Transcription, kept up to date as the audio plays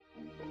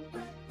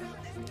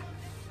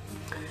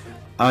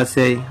I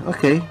say,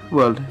 okay,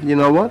 well, you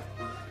know what?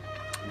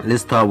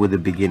 Let's start with the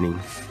beginning.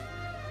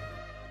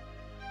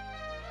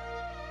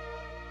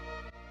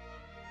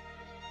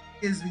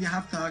 Is we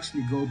have to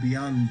actually go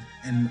beyond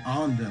and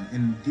under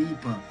and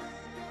deeper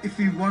if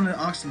we want to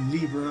actually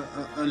live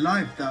a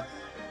life that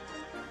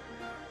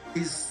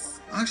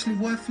is actually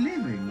worth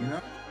living, you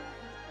know?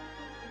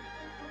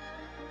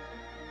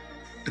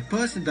 The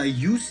person that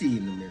you see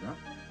in the mirror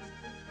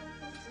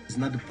is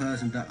not the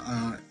person that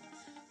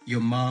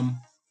your mom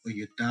or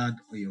your dad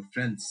or your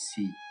friends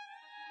see.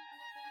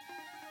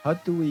 How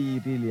do we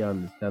really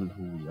understand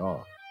who we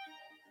are?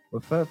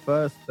 Well,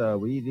 first,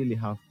 we really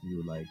have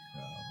to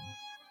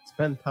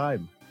spend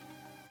time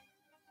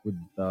with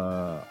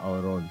our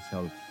own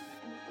selves.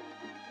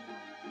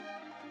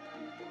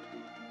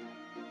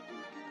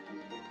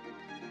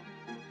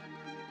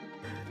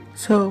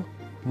 So,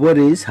 what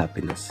is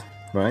happiness,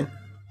 right?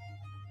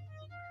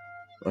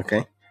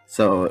 Okay,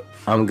 so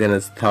I'm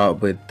gonna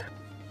start with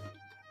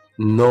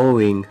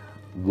knowing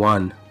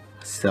one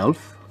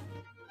self.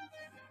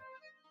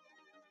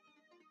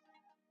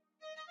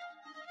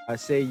 I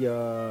say,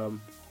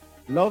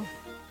 love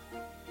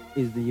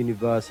is the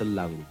universal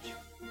language.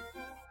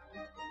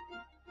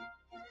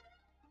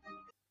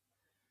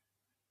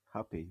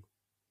 Happy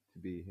to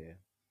be here.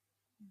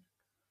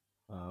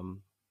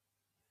 Um,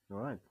 all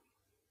right.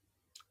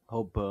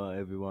 Hope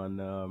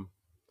everyone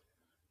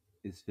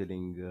is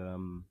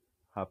feeling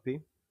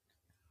happy.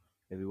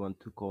 Everyone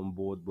took on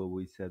board what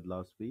we said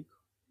last week,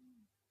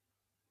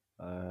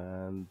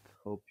 and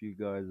hope you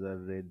guys are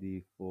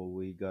ready for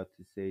we got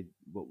to say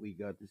what we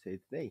got to say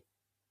today.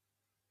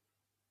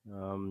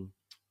 Um,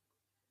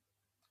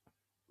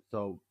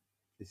 so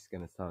this is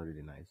gonna sound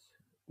really nice.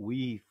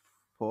 We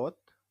thought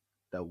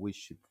that we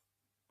should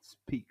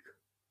speak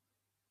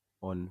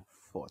on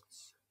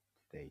thoughts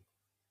today,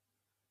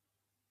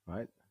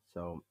 right?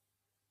 So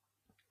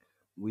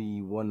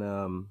we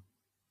wanna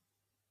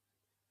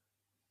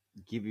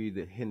give you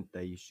the hint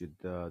that you should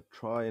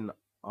try and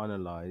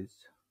analyze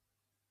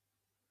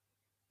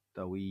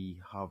that we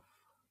have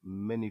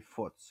many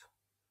thoughts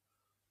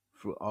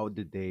throughout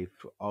the day,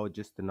 throughout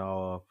just an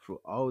hour,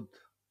 throughout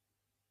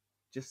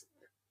just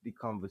the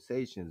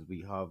conversations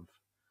we have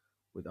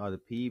with other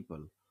people.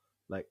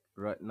 Like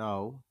right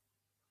now,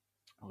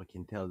 I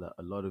can tell that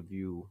a lot of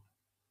you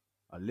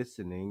are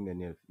listening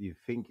and you're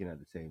thinking at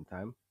the same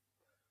time.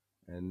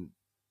 And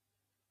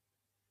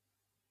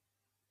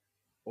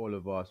all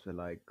of us were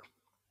like,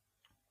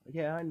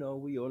 yeah, I know,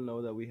 we all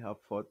know that we have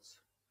thoughts.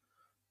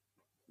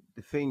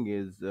 The thing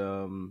is,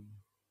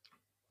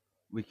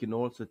 we can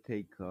also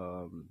take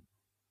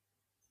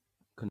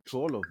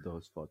control of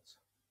those thoughts.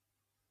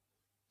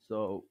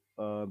 So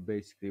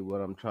basically, what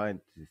I'm trying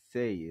to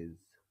say is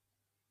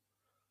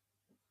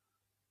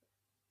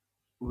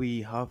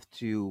we have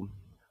to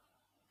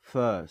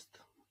first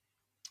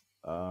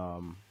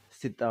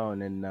sit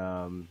down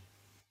and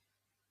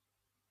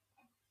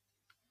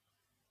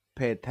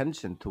pay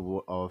attention to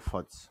what our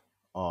thoughts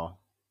are,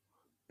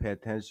 pay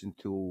attention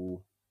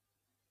to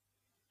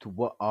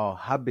what our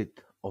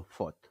habit of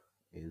thought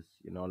is,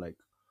 like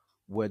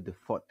where the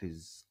thought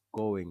is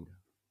going,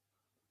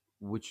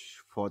 which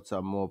thoughts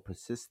are more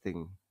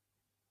persisting,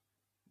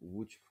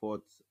 which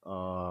thoughts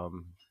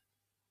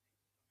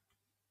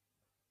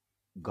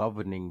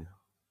governing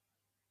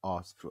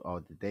us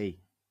throughout the day,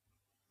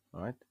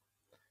 right?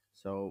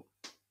 So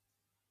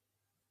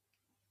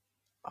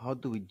how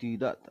do we do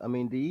that? I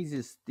mean, the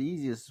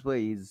easiest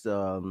way is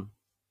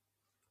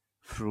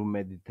through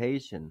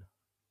meditation.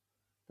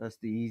 That's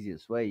the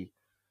easiest way.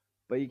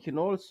 But you can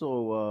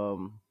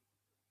also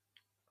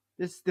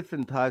there's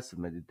different types of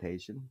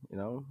meditation.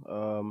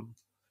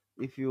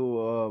 If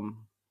you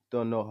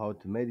don't know how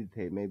to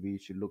meditate, maybe you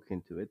should look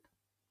into it.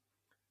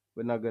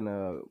 We're not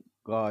gonna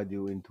guide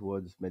you in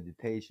towards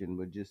meditation.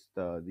 We're just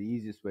the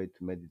easiest way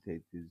to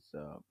meditate is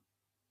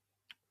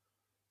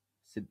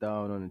sit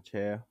down on a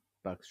chair,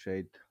 back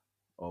straight,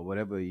 or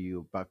whatever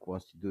your back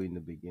wants to do in the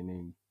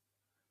beginning,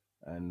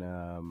 and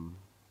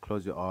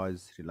close your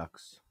eyes,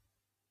 relax,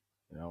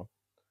 you know,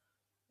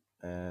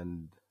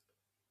 and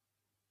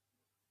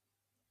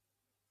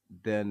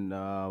then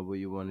what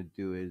you want to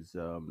do is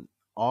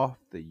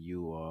after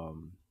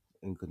you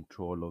in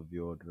control of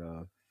your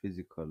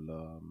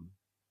physical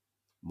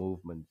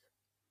movement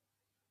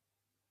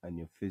and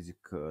your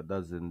physical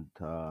doesn't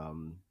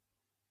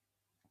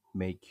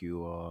make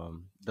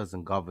you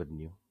doesn't govern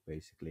you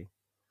basically,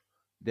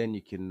 then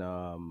you can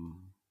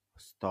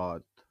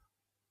start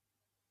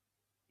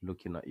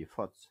looking at your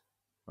thoughts,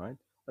 right?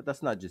 But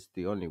that's not just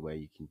the only way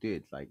you can do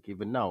it. Like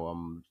even now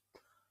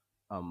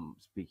I'm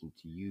speaking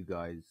to you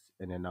guys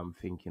and then I'm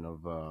thinking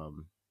of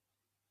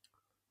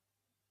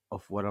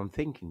what I'm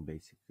thinking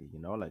basically,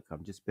 like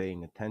I'm just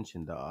paying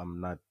attention that I'm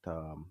not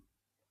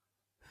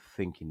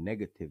thinking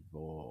negative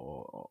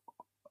or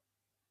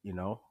you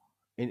know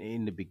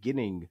in the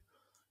beginning,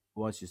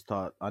 once you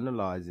start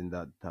analyzing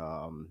that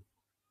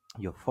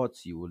your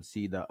thoughts, you will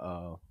see that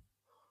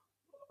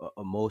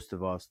most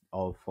of us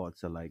our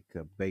thoughts are like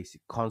a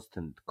basic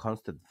constant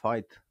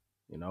fight,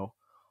 you know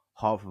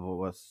half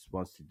of us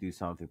wants to do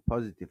something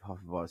positive, half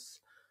of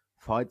us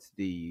fights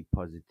the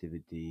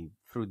positivity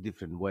through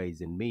different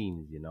ways and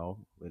means.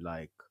 We're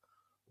like,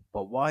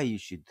 but why you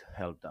should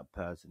help that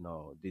person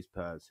or this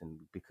person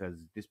because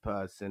this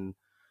person,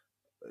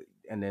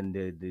 and then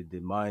the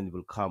mind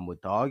will come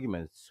with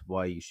arguments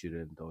why you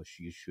shouldn't or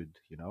you should.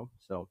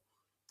 So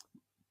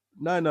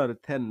 9 out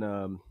of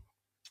 10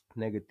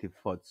 negative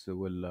thoughts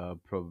will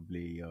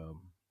probably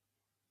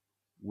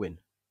win.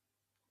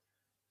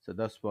 So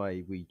that's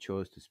why we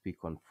chose to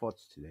speak on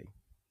thoughts today.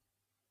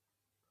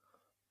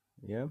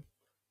 Yeah,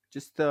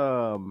 just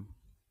a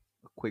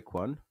quick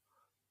one.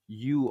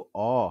 You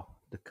are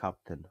the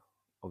captain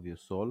of your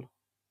soul.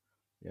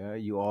 Yeah,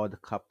 you are the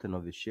captain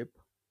of the ship.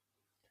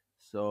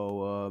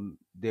 So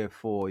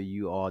therefore,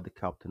 you are the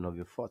captain of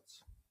your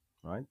thoughts,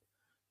 right?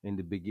 In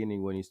the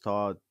beginning, when you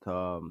start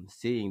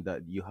seeing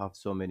that you have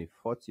so many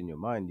thoughts in your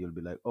mind, you'll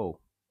be like, "Oh,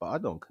 but I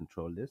don't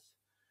control this."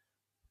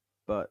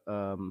 But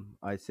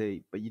I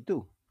say, "But you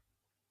do.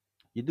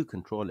 You do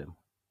control him,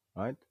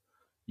 right?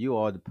 You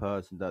are the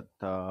person that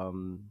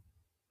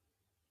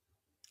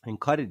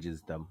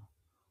encourages them,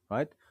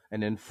 right?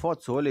 And then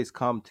thoughts always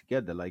come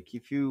together. Like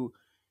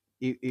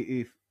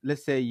if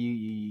let's say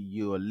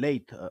you're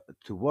late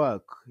to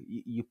work,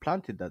 you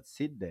planted that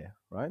seed there,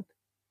 right?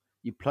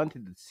 You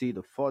planted the seed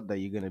of thought that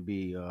you're gonna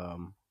be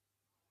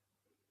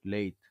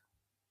late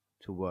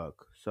to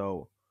work.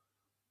 So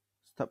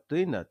stop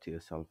doing that to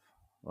yourself,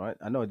 right?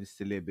 I know this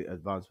is a little bit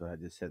advanced what I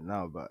just said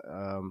now, but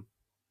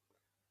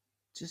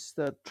just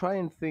try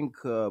and think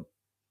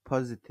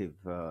positive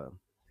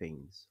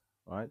things,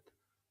 right?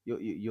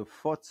 Your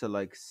thoughts are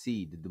like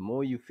seed. The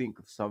more you think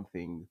of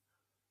something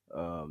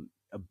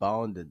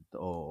abounded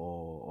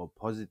or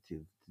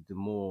positive, the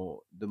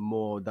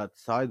more that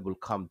side will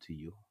come to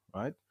you,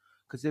 right?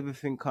 Because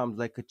everything comes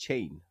like a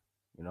chain,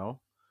 you know.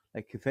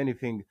 Like if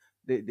anything,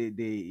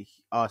 they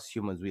us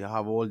humans, we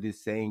have all these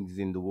sayings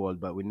in the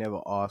world, but we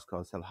never ask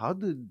ourselves how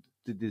did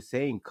the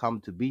saying come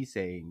to be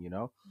saying,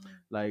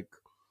 like,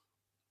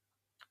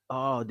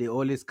 oh, they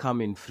always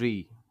come in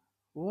free.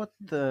 What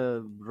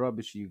the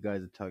rubbish you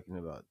guys are talking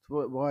about?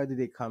 Why do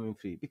they come in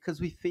free? Because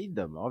we feed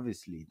them,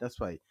 obviously.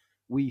 That's why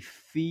we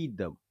feed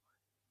them,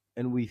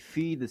 and we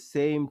feed the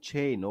same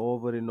chain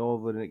over and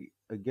over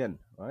again,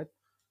 right?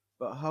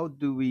 But how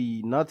do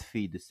we not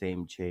feed the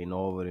same chain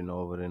over and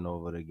over and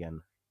over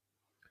again?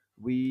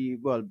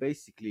 Well,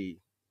 basically,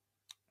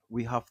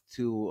 we have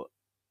to,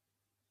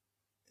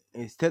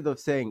 instead of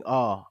saying,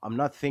 oh, I'm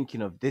not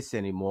thinking of this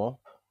anymore,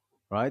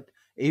 right?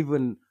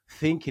 Even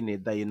thinking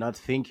it that you're not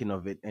thinking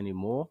of it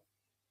anymore.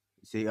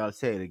 See, I'll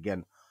say it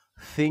again.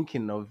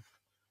 Thinking of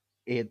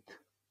it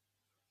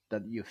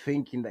that you're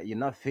thinking that you're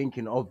not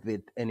thinking of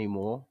it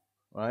anymore,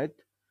 right?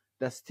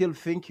 That's still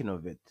thinking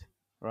of it,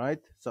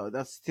 right? So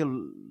that's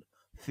still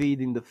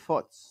feeding the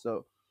thoughts.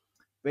 So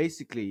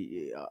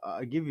basically,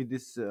 I give you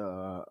this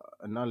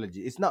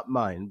analogy. It's not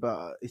mine,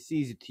 but it's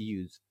easy to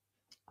use.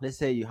 Let's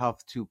say you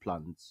have two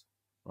plants,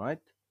 right?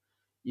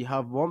 You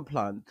have one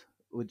plant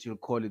which you'll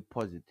call it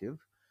positive,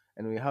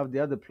 and we have the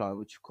other plant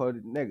which you call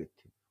it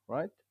negative,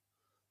 right?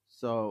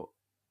 So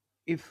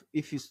if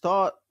you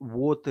start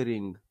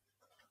watering,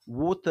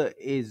 water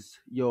is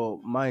your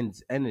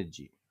mind's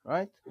energy,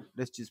 right?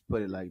 Let's just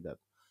put it like that.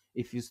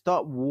 If you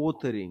start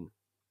watering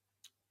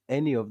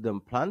any of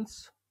them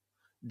plants,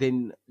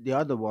 then the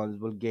other ones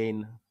will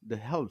gain the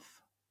health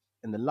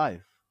and the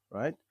life,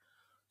 right?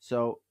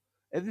 So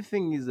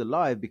everything is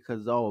alive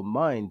because our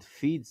mind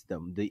feeds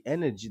them. The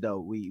energy that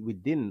we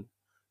within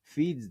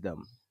feeds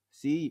them.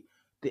 See,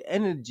 the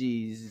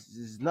energy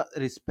is not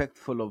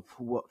respectful of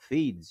what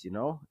feeds.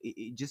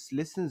 It just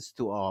listens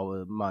to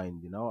our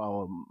mind.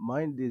 Our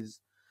mind is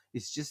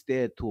just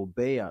there to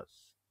obey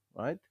us,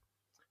 right?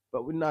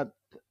 But we're not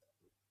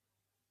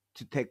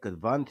to take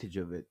advantage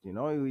of it.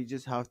 We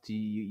just have to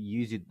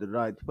use it the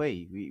right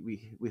way.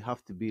 We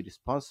have to be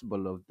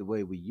responsible of the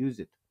way we use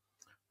it,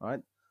 right?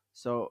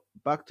 So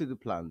back to the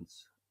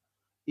plants.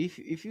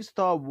 If you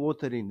start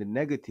watering the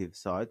negative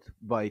side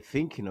by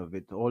thinking of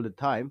it all the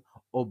time,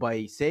 or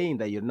by saying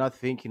that you're not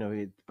thinking of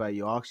it but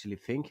you're actually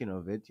thinking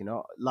of it,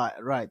 like,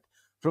 right,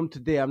 from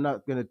today I'm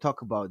not going to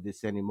talk about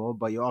this anymore,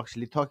 but you're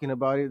actually talking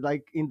about it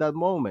like in that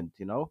moment.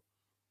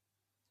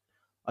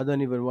 I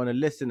don't even want to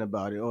listen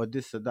about it or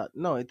this or that.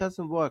 No, it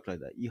doesn't work like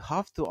that. You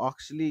have to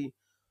actually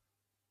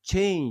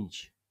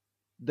change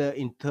the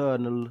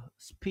internal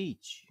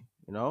speech.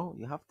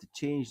 You have to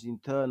change the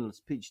internal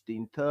speech, the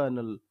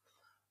internal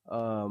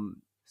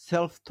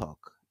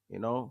self-talk.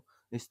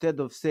 Instead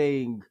of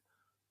saying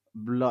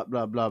blah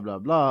blah blah blah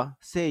blah,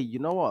 say, you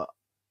know what,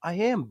 I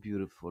am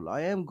beautiful,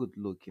 I am good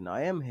looking,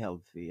 I am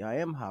healthy, I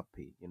am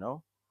happy.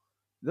 You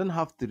don't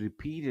have to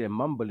repeat it and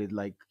mumble it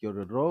like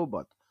you're a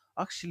robot.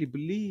 Actually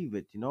believe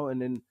it.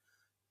 And then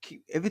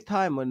every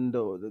time when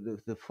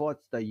the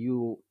thoughts that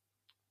you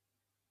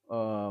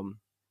um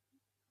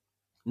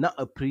not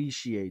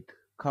appreciate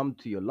come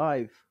to your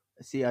life.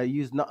 See, I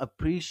use not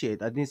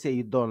appreciate, I didn't say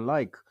you don't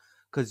like,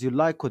 because you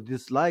like or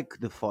dislike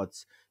the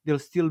thoughts, they'll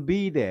still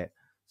be there.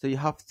 So you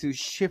have to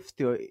shift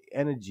your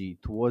energy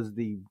towards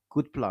the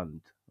good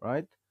plant,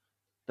 right?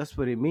 That's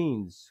what it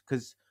means.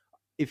 Because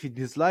if you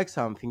dislike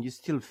something, you're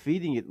still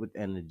feeding it with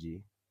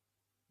energy,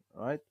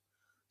 right?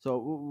 So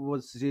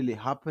what's really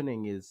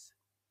happening is,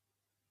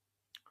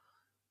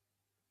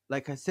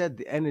 like I said,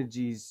 the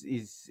energy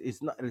is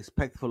not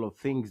respectful of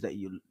things that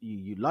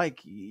you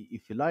like.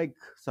 If you like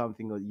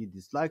something or you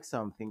dislike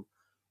something,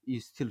 you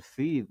still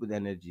feed with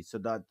energy, so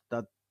that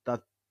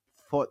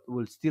thought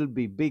will still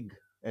be big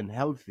and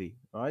healthy,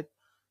 right?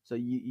 So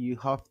you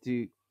have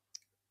to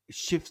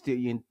shift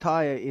your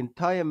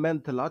entire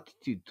mental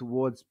attitude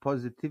towards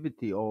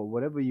positivity or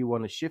whatever you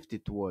want to shift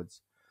it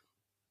towards.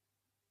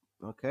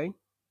 Okay,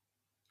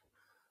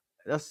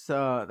 that's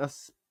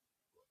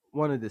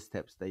one of the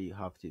steps that you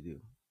have to do.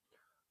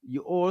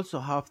 You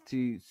also have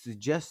to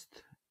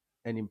suggest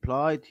and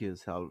imply to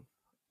yourself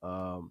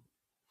um,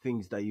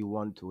 things that you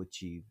want to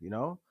achieve.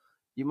 You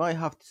might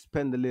have to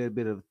spend a little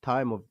bit of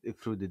time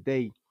through the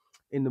day.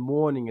 In the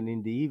morning and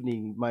in the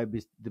evening might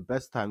be the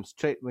best time,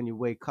 straight when you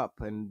wake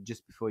up and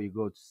just before you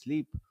go to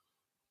sleep.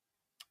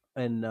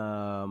 And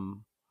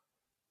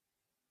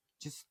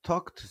just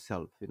talk to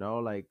self,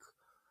 like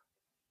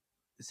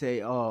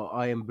say, oh,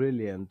 I am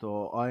brilliant,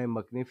 or I am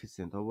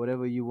magnificent, or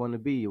whatever you want to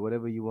be,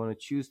 whatever you want to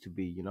choose to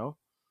be,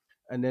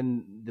 and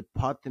then the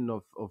pattern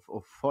of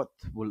thought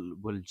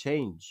will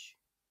change.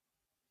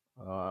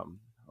 um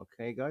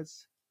okay,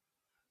 guys,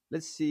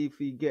 let's see if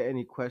we get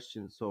any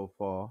questions so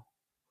far,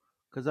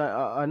 because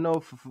I know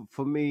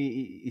for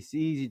me it's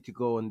easy to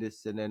go on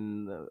this and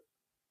then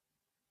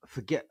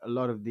forget a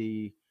lot of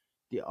the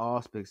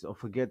aspects, or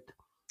forget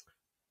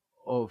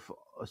of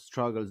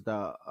struggles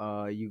that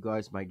you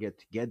guys might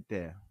get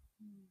there.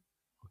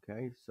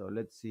 Okay, so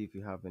let's see if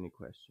you have any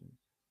questions.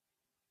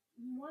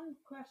 One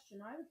question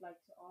I would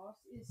like to ask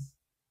is,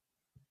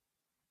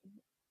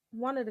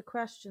 one of the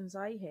questions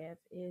I have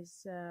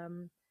is,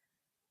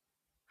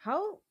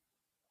 how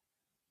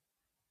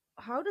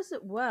how does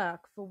it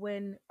work for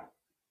when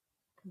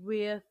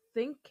we're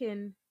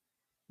thinking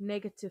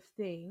negative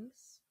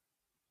things,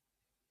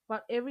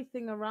 but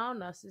everything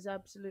around us is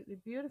absolutely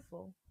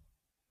beautiful?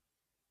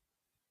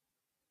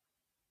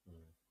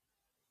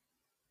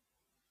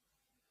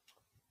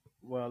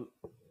 Well,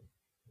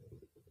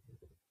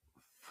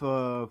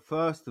 for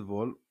first of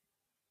all,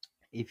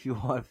 if you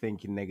are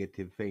thinking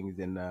negative things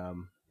and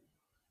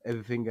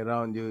everything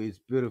around you is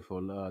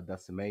beautiful,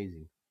 that's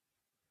amazing,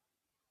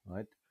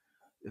 right?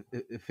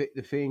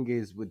 The thing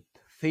is with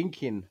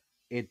thinking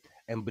it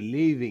and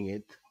believing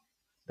it,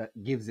 that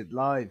gives it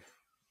life,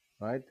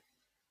 right?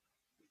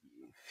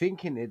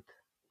 Thinking it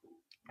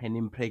and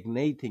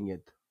impregnating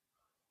it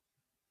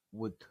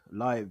with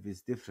life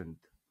is different,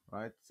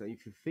 right? So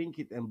if you think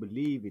it and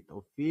believe it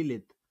or feel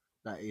it,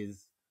 that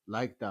is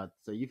like that.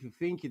 So if you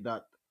think it,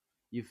 that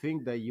you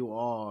think that you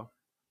are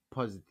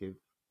positive,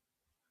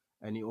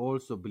 and you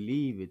also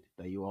believe it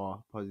that you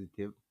are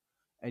positive,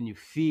 and you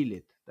feel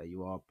it that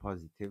you are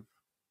positive,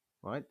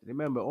 right?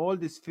 Remember, all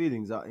these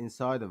feelings are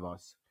inside of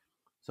us.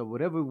 So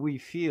whatever we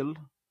feel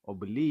or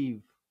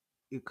believe,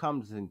 it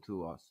comes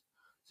into us.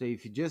 So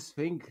if you just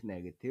think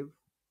negative,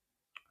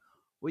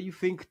 what you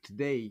think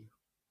today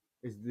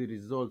is the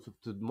result of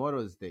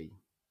tomorrow's day,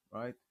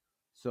 right?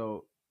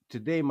 So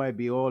today might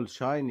be all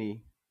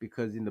shiny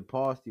because in the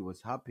past it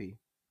was happy,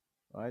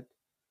 right?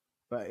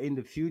 But in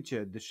the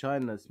future, the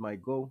shyness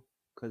might go,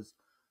 because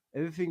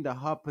everything that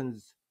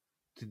happens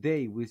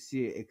today we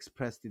see it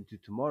expressed into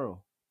tomorrow.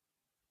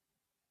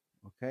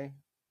 Okay,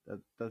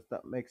 does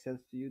that make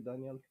sense to you,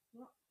 Daniel?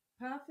 Well,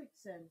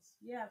 perfect sense.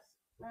 Yes.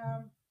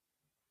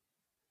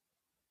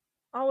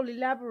 I will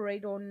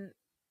elaborate on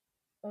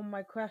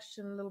my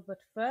question a little bit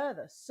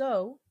further.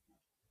 So,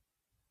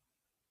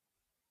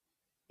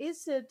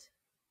 is it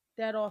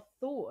that our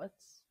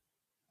thoughts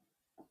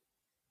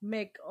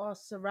make our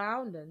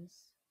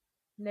surroundings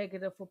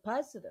negative or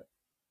positive?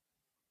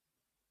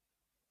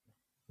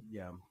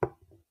 Yeah.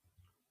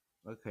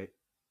 Okay.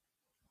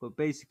 But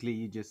basically,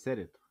 you just said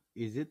it.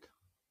 Is it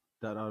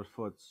that our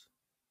thoughts,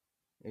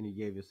 and you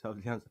gave yourself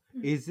the answer.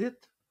 Is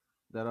it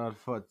that our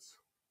thoughts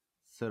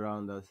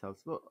surround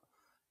ourselves? Well,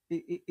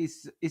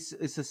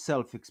 it's a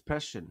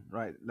self-expression,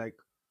 right? Like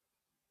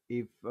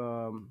if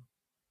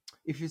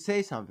if you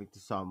say something to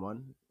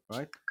someone,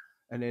 right,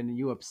 and then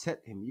you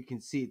upset him, you can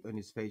see it on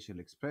his facial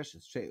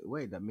expression straight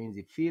away. That means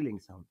he's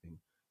feeling something.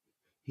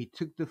 He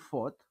took the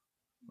thought,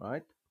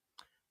 right?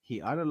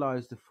 He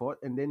analyzed the thought,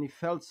 and then he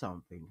felt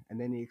something, and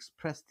then he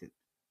expressed it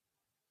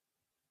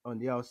on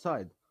the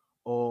outside.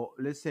 Or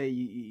let's say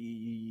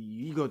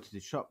you go to the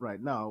shop right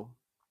now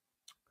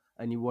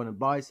and you want to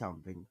buy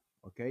something,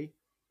 okay?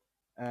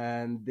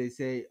 And they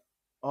say,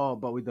 oh,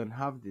 but we don't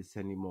have this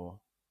anymore.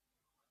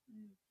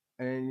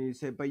 And you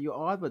say, but you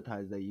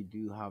advertise that you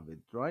do have it,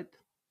 right?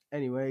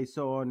 Anyway,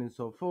 so on and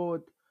so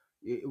forth.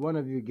 One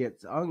of you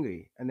gets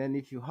angry, and then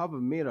if you have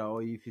a mirror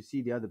or if you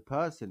see the other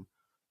person,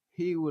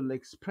 he will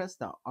express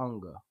that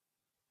anger,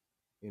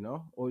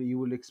 or you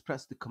will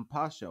express the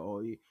compassion,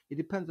 or it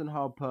depends on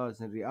how a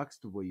person reacts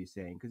to what you're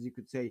saying. Because you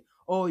could say,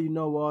 oh, you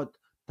know what,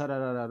 ta da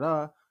da da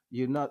da,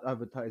 You're not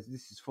advertising.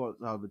 This is false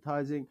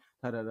advertising.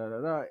 Da da da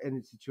da da.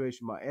 Any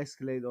situation might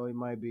escalate, or it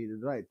might be the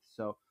right.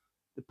 So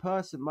the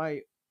person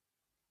might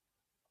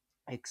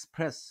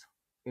express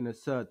in a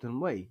certain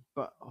way.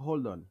 But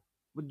hold on,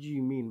 what do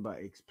you mean by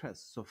express?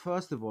 So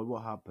first of all,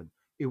 what happened?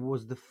 It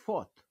was the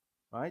thought,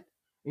 right?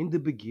 In the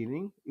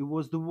beginning, it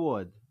was the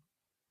word,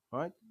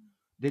 right?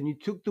 Then you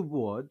took the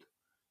word,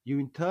 you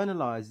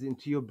internalized it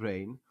into your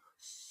brain.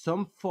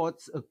 Some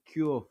thoughts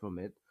occur from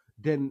it.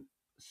 Then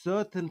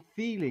certain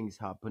feelings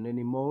happen and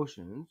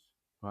emotions,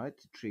 right?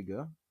 To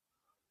trigger.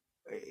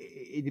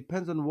 It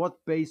depends on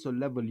what base or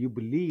level you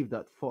believe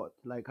that thought.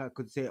 Like I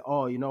could say,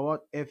 "Oh, you know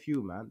what? F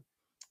you, man."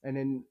 And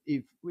then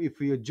if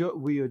we are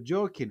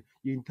joking,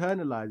 you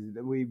internalize it,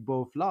 and we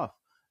both laugh.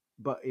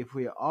 But if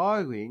we are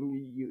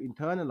arguing, you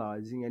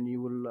internalizing, and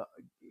you will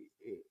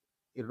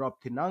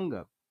erupt in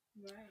anger.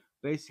 Right.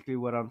 Basically,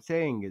 what I'm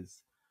saying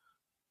is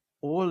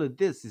all of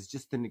this is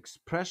just an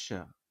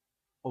expression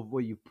of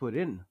what you put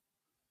in,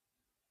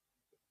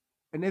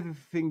 and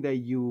everything that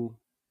you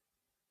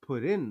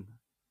put in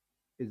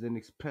is an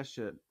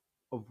expression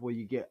of what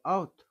you get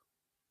out,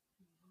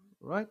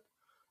 right?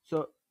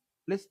 So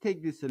let's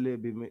take this a little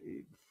bit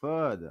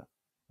further,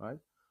 right?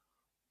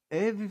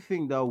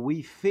 Everything that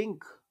we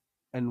think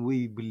and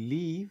we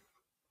believe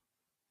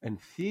and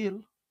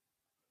feel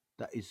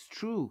that is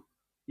true,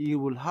 it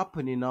will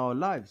happen in our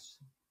lives.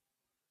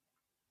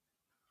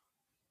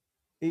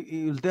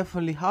 It will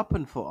definitely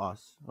happen for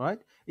us, right?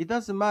 It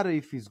doesn't matter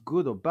if it's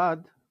good or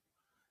bad.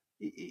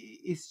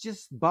 It's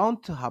just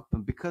bound to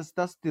happen because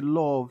that's the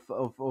law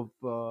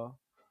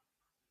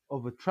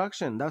of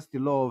attraction. That's the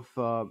law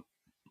of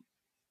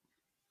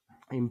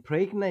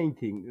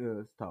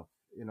impregnating stuff.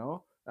 You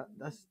know,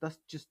 that's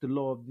just the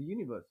law of the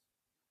universe.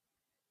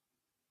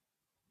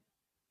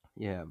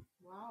 Yeah.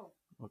 Wow.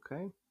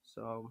 Okay.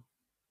 So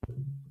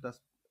that's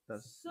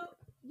that's So,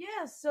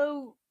 yeah,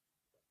 so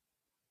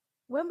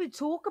when we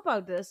talk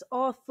about this,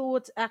 our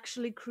thoughts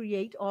actually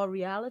create our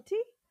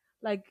reality.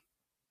 Like,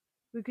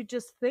 we could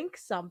just think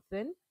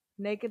something,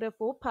 negative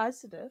or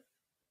positive,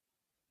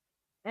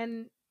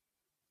 and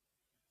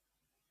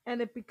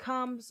it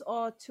becomes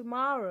our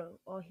tomorrow,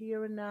 or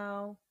here and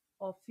now,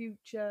 or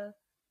future.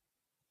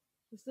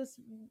 Is this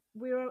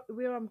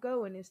where I'm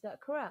going? Is that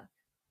correct?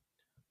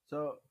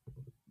 so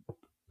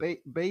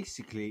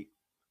basically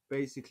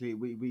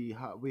we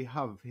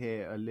have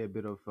here a little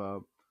bit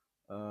of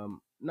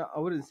no, I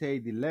wouldn't say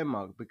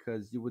dilemma,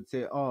 because you would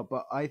say, oh,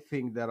 but I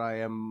think that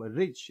I am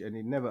rich and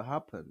it never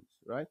happens,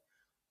 right?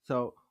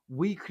 So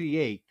we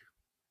create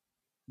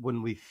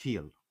when we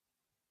feel,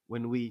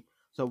 when we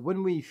so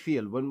when we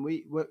feel, when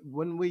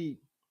we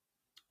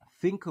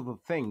think of a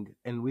thing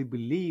and we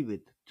believe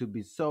it to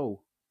be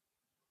so,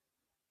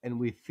 and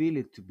we feel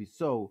it to be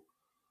so,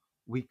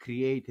 we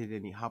create it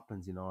and it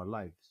happens in our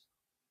lives,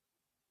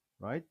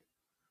 right?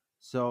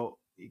 So,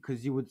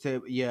 because you would say,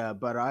 yeah,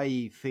 but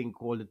I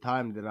think all the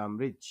time that I'm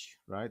rich,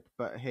 right?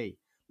 But hey,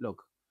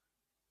 look,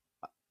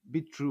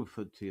 be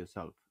truthful to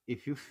yourself.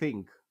 If you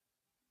think,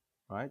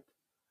 right,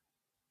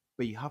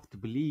 but you have to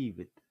believe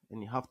it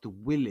and you have to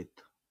will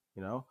it,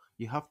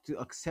 you have to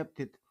accept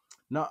it.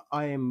 Not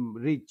I am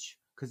rich,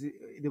 because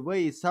the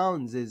way it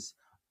sounds is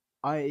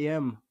I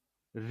am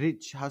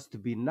rich has to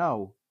be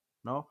now,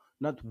 no,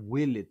 not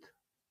will it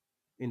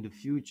in the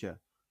future.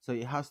 So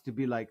it has to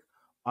be like,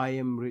 I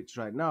am rich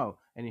right now,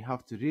 and you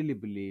have to really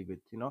believe it.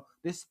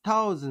 There's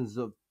thousands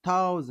of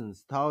thoughts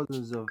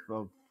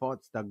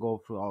that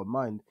go through our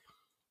mind.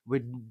 We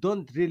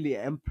don't really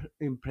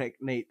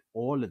impregnate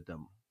all of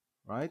them,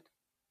 right?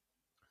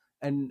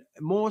 And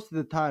most of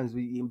the times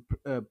we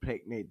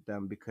impregnate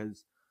them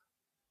because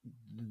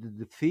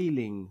the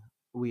feeling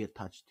we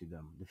attach to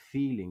them, the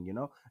feeling,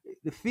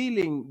 the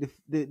feeling,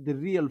 the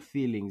real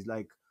feelings,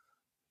 like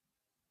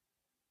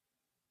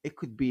it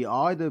could be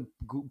either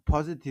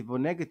positive or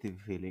negative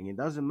feeling. It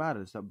doesn't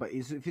matter. So, but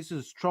if it's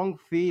a strong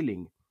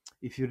feeling,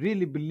 if you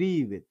really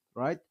believe it,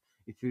 right?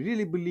 If you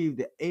really believe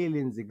that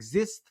aliens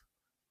exist,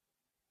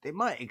 they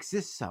might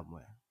exist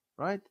somewhere,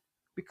 right?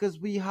 Because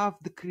we have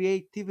the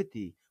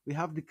creativity, we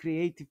have the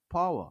creative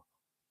power,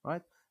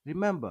 right?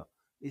 Remember,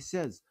 it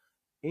says,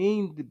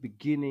 in the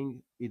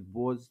beginning, it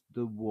was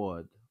the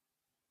word,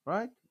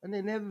 right? And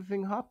then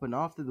everything happened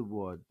after the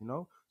word.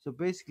 So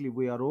basically,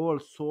 we are all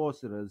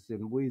sorcerers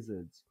and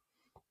wizards,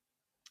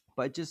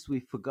 but just we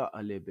forgot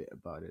a little bit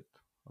about it.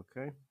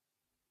 Okay.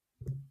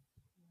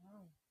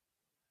 Wow.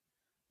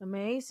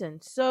 Amazing.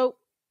 So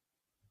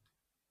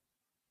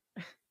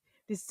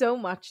there's so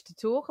much to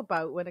talk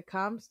about when it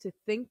comes to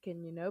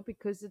thinking,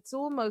 because it's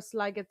almost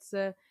like it's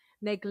a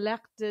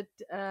neglected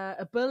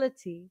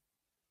ability,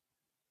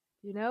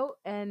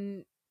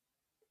 and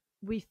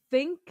we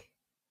think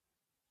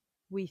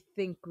we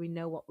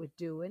know what we're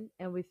doing,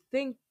 and we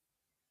think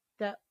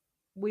that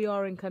we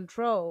are in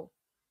control.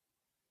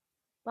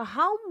 But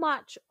how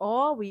much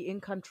are we in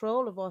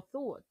control of our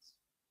thoughts?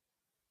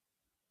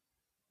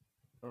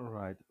 All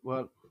right.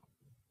 Well,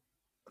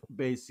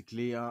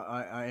 basically,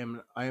 I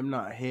am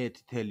not here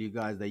to tell you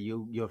guys that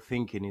your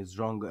thinking is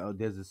wrong, or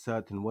there's a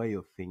certain way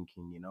of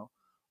thinking.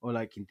 all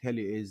I can tell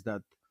you is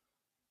that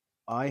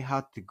I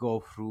had to go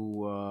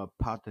through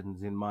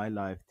patterns in my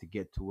life to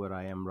get to where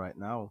I am right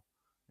now,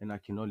 and I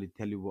can only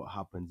tell you what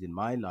happens in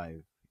my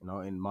life,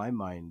 in my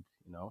mind.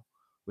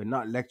 We're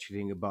not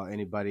lecturing about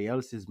anybody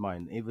else's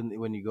mind. Even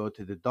when you go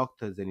to the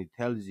doctors and he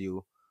tells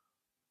you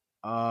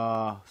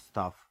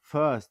stuff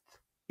first,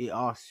 he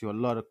asks you a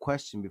lot of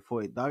questions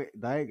before he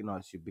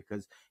diagnoses you,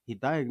 because he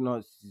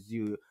diagnoses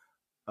you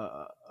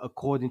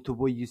according to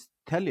what you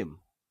tell him,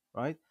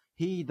 right?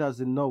 He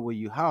doesn't know what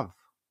you have,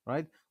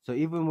 right? So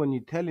even when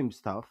you tell him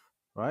stuff,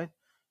 right,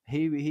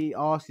 he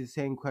asks the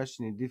same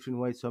question in different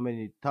ways so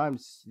many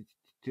times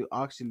to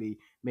actually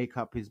make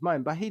up his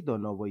mind, but he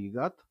don't know what you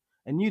got,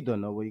 and you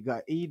don't know what you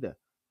got either,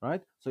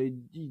 right? So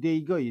there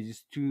you go. You're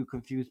just two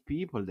confused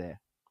people there,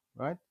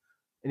 right?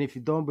 And if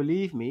you don't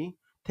believe me,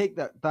 take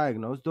that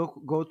diagnose,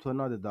 go to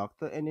another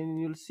doctor, and then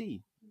you'll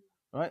see,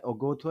 right? Or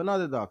go to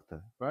another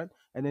doctor, right?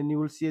 And then you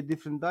will see a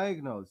different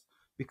diagnose,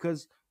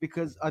 because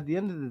at the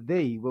end of the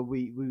day, what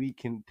we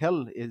can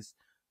tell is,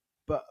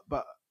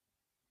 but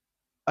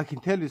I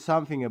can tell you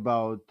something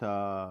about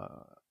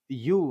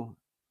you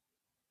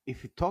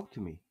if you talk to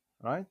me,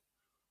 right?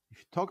 If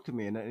you talk to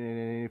me, and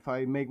if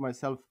I make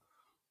myself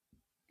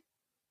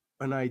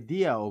an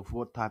idea of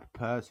what type of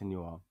person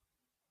you are,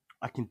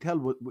 I can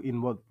tell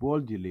in what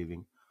world you're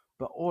living,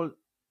 but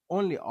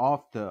only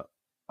after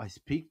I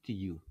speak to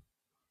you.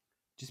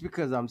 Just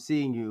because I'm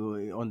seeing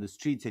you on the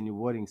streets and you're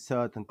wearing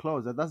certain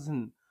clothes, that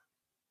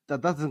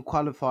doesn't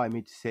qualify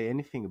me to say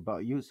anything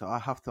about you. So I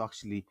have to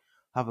actually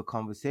have a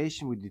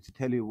conversation with you to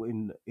tell you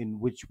in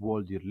which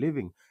world you're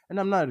living. And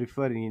I'm not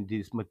referring in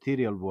this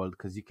material world,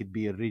 because you could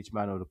be a rich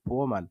man or a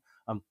poor man.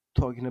 I'm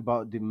talking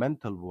about the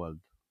mental world,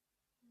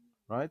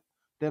 right?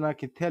 Then I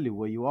can tell you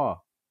where you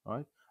are,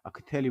 right? I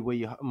could tell you where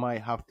you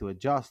might have to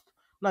adjust,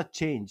 not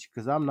change,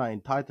 because I'm not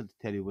entitled to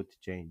tell you what to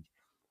change.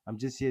 I'm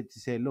just here to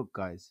say, look,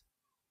 guys,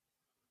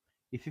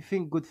 if you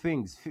think good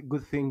things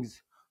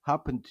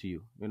happen to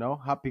you,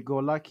 happy go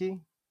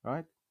lucky,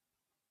 right?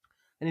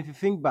 And if you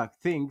think back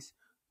things,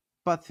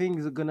 bad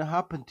things are gonna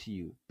happen to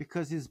you,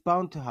 because it's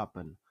bound to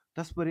happen.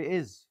 That's what it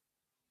is.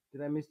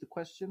 Did I miss the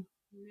question?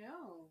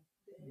 No,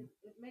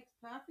 it makes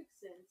perfect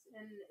sense,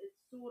 and it's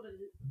sort of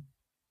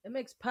it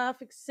makes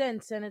perfect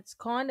sense, and it's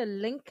kind of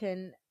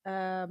linking,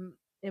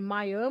 in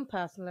my own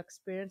personal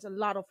experience, a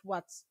lot of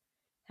what's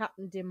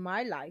happened in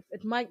my life.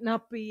 It might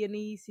not be an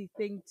easy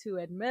thing to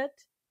admit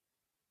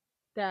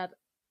that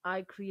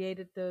I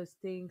created those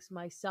things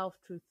myself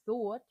through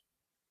thought.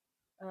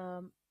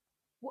 Um,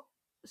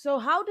 so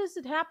how does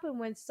it happen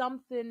when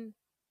something,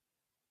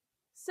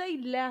 say,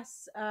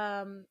 less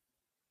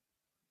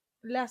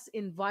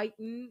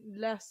inviting,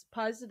 less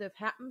positive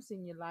happens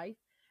in your life,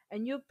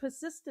 and you're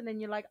persistent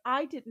and you're like,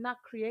 I did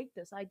not create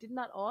this. I did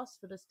not ask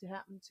for this to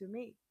happen to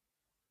me.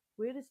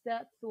 Where does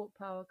that thought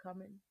power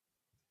come in?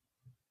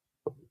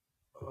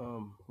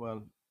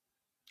 Well,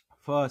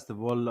 first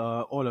of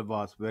all of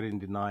us were in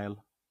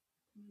denial.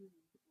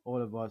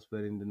 All of us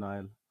were in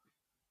denial.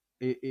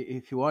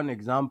 If you want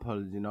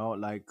examples,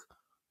 like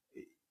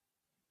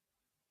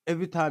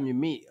every time you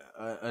meet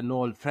an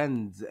old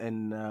friend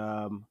and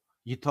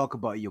you talk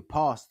about your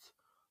past,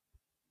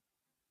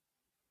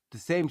 the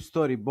same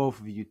story,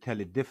 both of you tell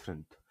it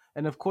different.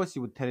 And of course,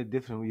 you would tell it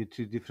different with you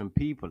two different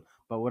people.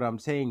 But what I'm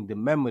saying, the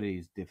memory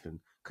is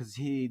different, because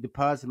the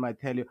person might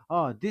tell you,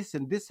 "Oh, this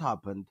and this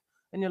happened,"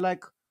 and you're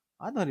like,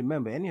 "I don't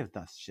remember any of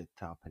that shit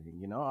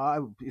happening."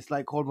 It's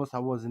like almost I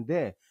wasn't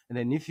there. And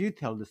then if you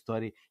tell the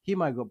story, he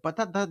might go, "But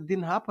that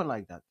didn't happen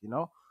like that,"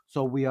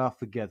 So we are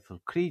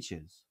forgetful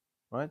creatures,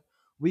 right?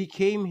 We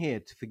came here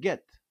to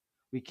forget.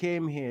 We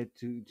came here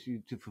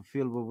to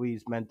fulfill what we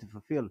is meant to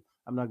fulfill.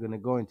 I'm not gonna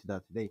go into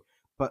that today,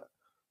 but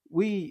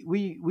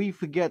we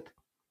forget.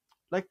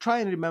 Like, try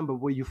and remember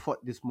where you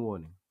fought this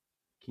morning.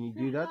 Can you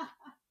do that?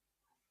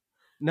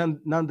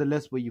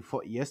 Nonetheless, where you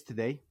fought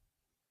yesterday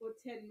Or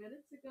 10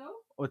 minutes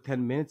ago? or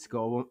 10 minutes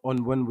ago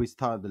on when we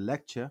started the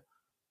lecture.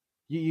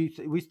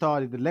 We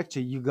started the lecture.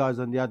 You guys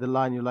on the other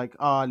line, you're like,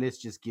 let's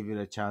just give it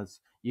a chance.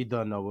 You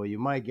don't know, well, you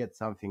might get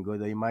something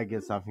good or you might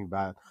get something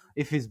bad.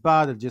 If it's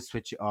bad, I'll just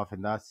switch it off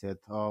and that's it.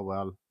 Oh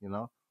well,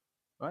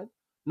 right?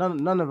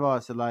 None of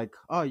us are like,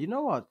 oh, you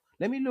know what?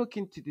 Let me look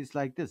into this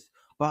like this.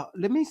 But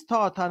let me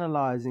start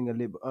analyzing a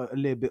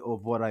little bit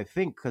of what I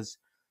think, because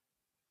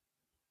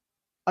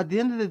at the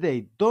end of the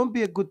day, don't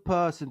be a good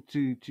person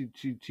to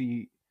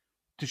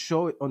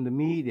show it on the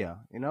media.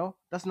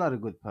 That's not a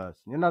good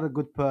person. You're not a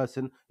good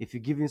person if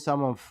you're giving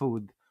someone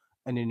food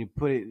and then you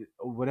put it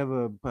on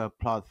whatever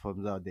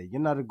platforms out there.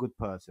 You're not a good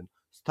person.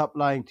 Stop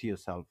lying to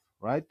yourself,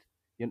 right?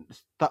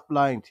 Stop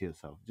lying to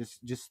yourself.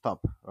 Just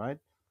stop, right?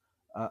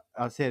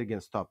 I'll say it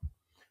again. Stop.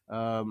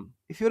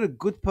 If you're a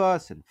good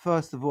person,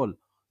 first of all,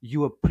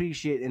 you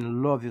appreciate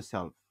and love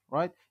yourself,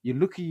 right? You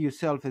look at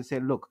yourself and say,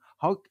 look,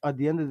 how at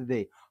the end of the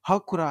day, how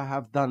could I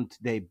have done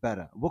today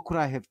better? What could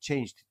I have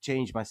changed to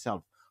change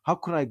myself? How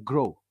could I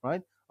grow,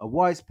 right? A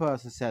wise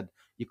person said,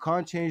 you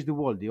can't change the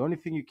world. The only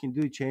thing you can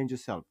do is change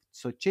yourself.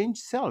 So change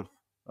self,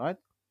 right?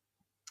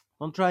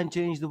 Don't try and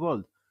change the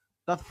world.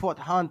 That thought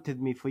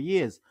haunted me for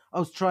years. I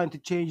was trying to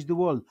change the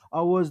world.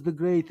 I was the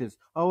greatest.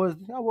 I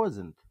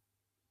wasn't.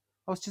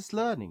 I was just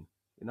learning,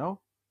 you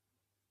know?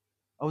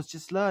 I was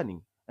just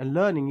learning. And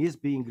learning is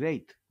being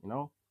great,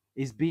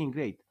 is being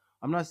great.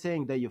 I'm not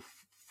saying that your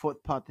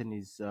thought pattern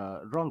is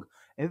wrong.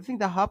 Everything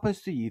that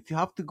happens to you, if you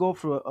have to go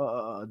through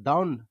a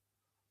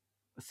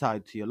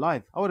downside to your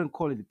life, I wouldn't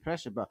call it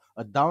depression, but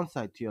a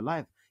downside to your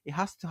life, it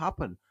has to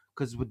happen.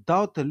 Because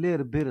without a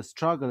little bit of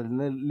struggle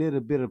and a little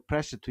bit of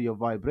pressure to your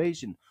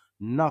vibration,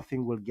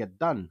 nothing will get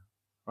done,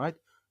 right?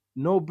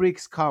 No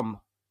bricks come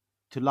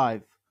to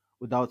life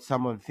without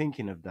someone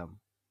thinking of them,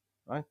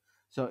 right?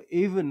 So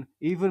even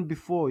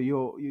before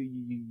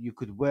you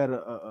could wear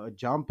a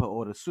jumper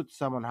or a suit,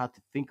 someone had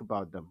to think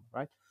about them,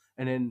 right?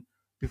 And then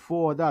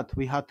before that,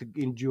 we had to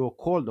endure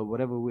cold or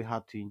whatever we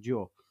had to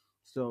endure.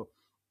 So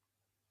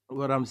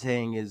what I'm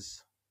saying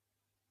is,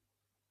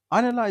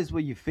 analyze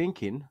what you're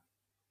thinking.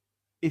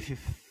 If you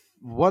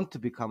want to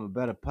become a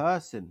better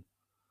person,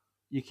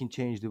 you can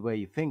change the way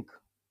you think,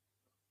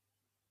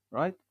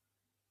 right?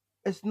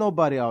 It's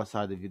nobody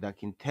outside of you that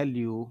can tell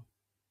you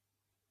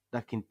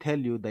that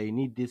you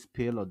need this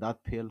pill or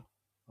that pill,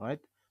 right?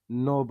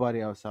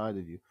 Nobody outside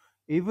of you.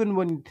 Even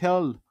when you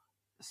tell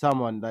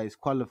someone that is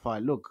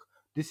qualified, look,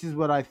 this is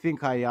what I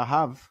think I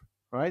have,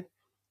 right?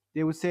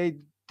 They would say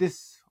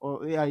this,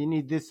 or yeah, you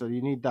need this or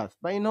you need that.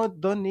 But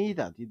don't need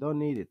that. You don't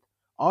need it.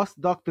 Ask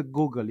Dr.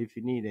 Google if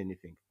you need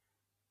anything,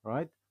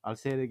 right? I'll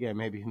say it again,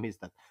 maybe you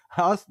missed that.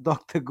 Ask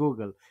Dr.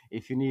 Google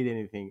if you need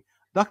anything.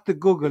 Dr.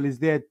 Google is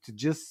there to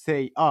just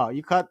say,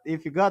 you got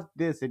if you got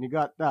this and you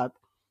got that,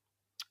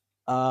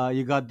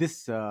 you got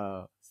this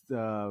uh,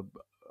 uh,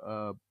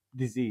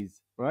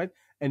 disease, right?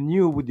 And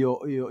you, with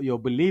your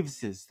belief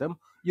system,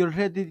 you're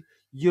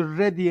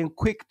ready and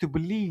quick to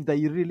believe that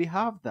you really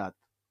have that.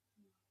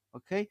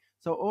 Okay,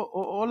 so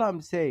all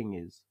I'm saying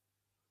is,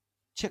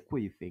 check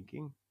what you're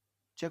thinking.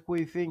 Check what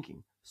you're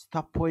thinking.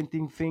 Stop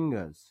pointing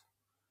fingers.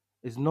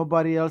 Is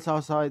nobody else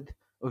outside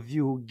of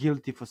you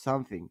guilty for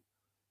something?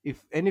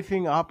 If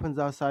anything happens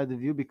outside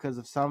of you because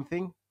of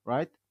something,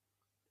 right?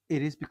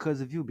 It is because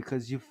of you,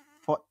 because you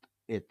fought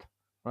it,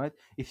 right?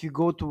 If you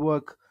go to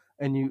work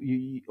and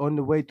you on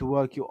the way to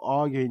work, you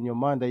argue in your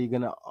mind that you're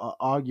gonna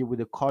argue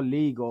with a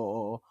colleague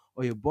or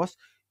your boss,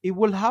 it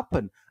will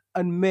happen.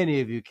 And many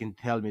of you can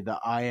tell me that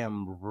I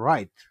am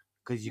right,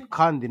 because you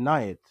can't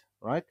deny it,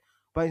 right?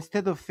 But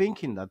instead of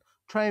thinking that,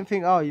 try and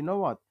think, oh, you know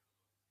what,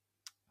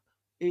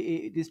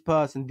 this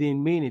person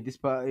didn't mean it.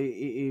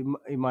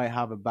 He might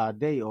have a bad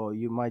day, or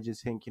you might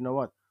just think, you know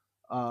what,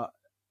 uh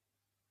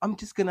I'm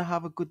just gonna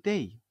have a good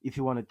day. If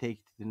you want to take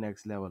it to the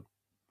next level,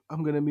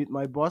 I'm gonna meet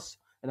my boss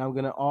and I'm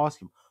gonna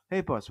ask him,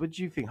 "Hey, boss, what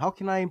do you think? How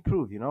can I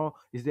improve?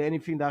 Is there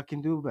anything that I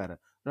can do better?"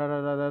 Da,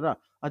 da, da, da, da.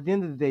 At the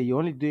end of the day, you're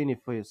only doing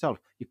it for yourself.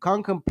 You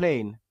can't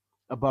complain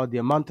about the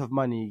amount of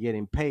money you're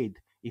getting paid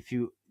if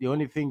the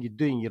only thing you're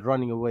doing, you're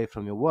running away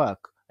from your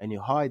work and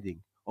you're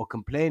hiding or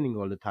complaining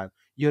all the time.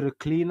 You're a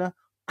cleaner,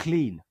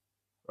 clean,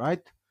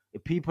 right?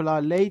 If people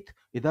are late,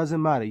 it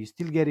doesn't matter. You're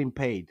still getting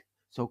paid.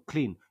 So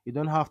clean. You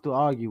don't have to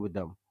argue with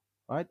them,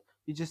 right?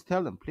 You just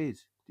tell them,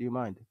 please, do you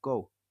mind?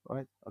 Go,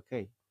 right?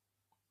 Okay.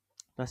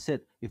 That's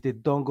it. If they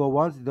don't go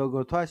once, they don't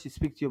go twice, you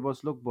speak to your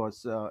boss. Look,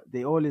 boss,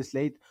 they always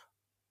late.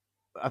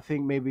 I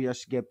think maybe I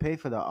should get paid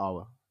for that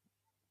hour,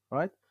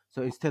 right?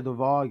 So instead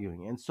of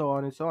arguing, and so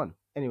on and so on.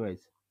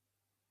 Anyways,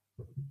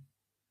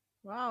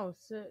 Wow,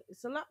 so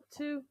it's a lot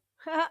to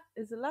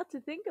it's a lot to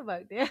think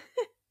about there.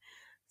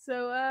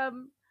 So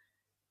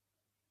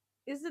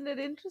isn't it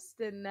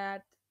interesting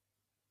that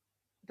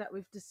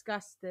we've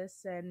discussed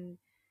this, and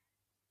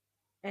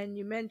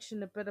you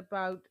mentioned a bit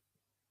about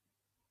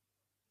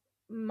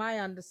my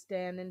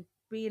understanding,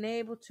 being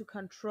able to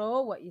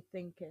control what you're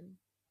thinking.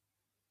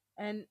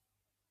 And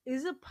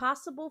is it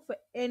possible for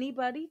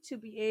anybody to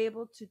be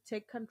able to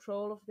take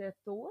control of their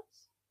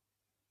thoughts?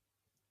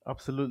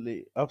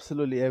 absolutely,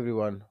 absolutely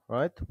everyone,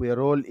 right? We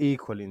are all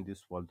equal in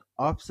this world.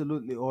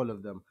 Absolutely all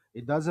of them.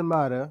 It doesn't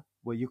matter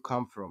where you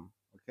come from.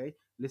 Okay?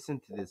 Listen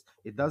to this.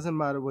 It doesn't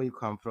matter where you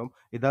come from.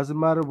 It doesn't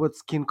matter what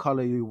skin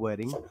color you're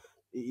wearing.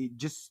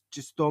 Just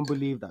don't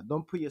believe that.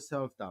 Don't put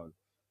yourself down.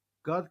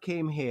 God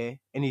came here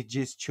and he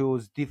just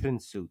chose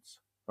different suits,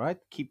 right?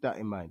 Keep that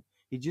in mind.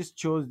 He just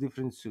chose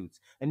different suits.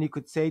 And you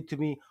could say to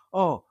me,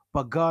 oh,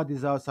 but God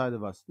is outside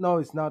of us. No,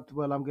 it's not.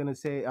 Well, I'm going to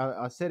say,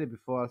 I said it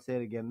before, I'll say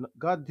it again.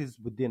 God is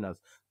within us.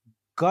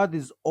 God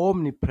is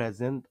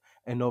omnipresent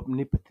and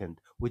omnipotent,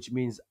 which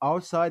means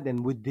outside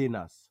and within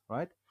us,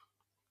 right?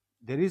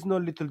 There is no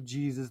little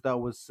Jesus that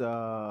was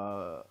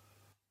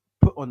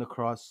put on the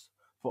cross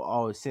for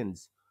our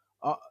sins.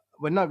 Uh,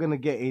 we're not gonna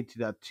get into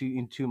that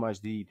in too much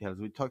details.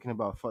 We're talking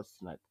about thoughts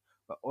tonight.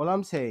 But all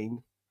I'm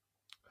saying,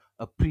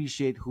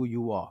 appreciate who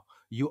you are.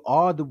 You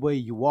are the way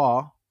you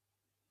are,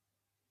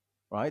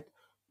 right?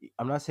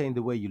 I'm not saying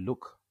the way you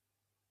look.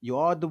 You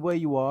are the way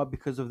you are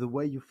because of the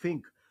way you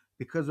think,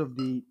 because of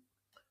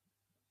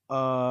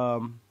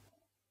um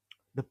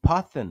the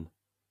pattern,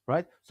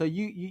 right? So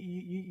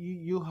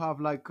you have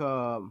like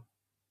a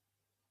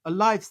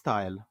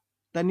lifestyle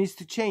that needs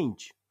to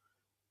change.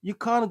 You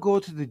can't go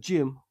to the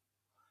gym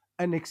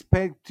and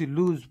expect to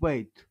lose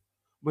weight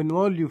when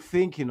all you're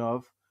thinking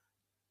of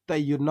that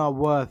you're not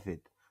worth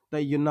it,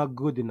 that you're not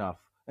good enough,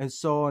 and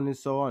so on and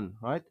so on,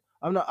 right?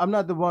 I'm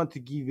not the one to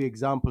give you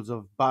examples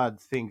of bad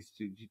things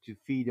to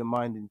feed your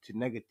mind into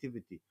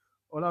negativity.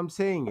 All I'm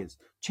saying is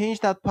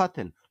change that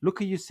pattern.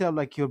 Look at yourself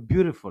like you're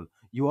beautiful.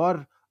 You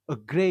are a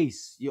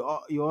grace. You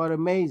are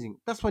amazing.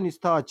 That's when you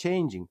start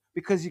changing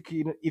because you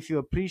can, if you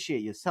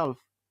appreciate yourself,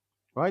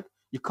 right?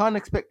 You can't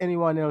expect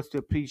anyone else to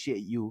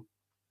appreciate you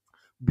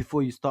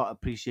before you start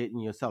appreciating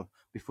yourself,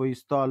 before you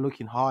start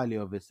looking highly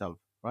of yourself,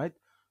 right?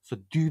 So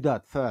do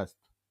that first.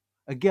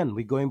 Again,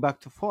 we're going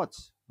back to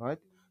thoughts, right?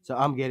 So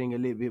I'm getting a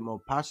little bit more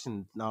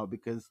passionate now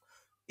because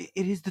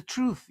it is the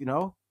truth.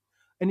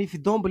 And if you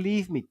don't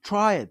believe me,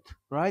 try it,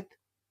 right?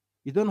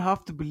 You don't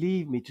have to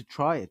believe me to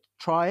try it.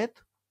 Try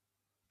it.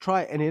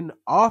 And then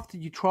after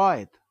you try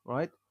it,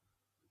 right,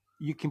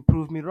 you can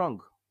prove me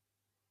wrong,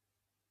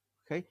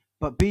 okay?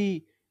 But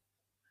be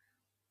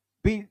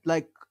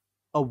like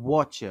a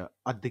watcher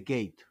at the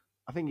gate.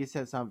 I think he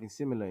said something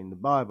similar in the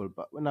Bible,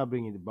 but we're not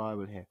bringing the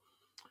Bible here.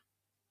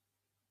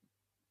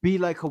 Be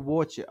like a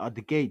watcher at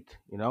the gate,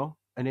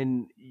 and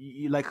then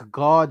you like a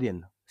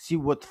guardian. See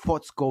what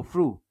thoughts go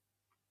through,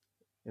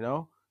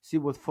 see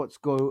what thoughts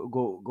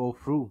go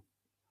through,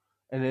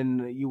 and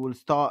then you'll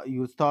start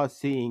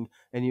seeing,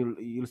 and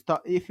you'll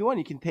start. If you want,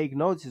 you can take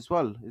notes as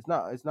well.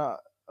 It's not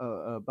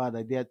a bad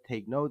idea to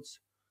take notes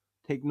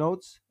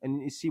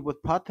and you see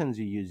what patterns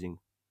you're using.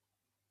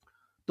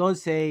 Don't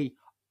say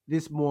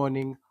this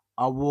morning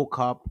I woke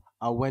up,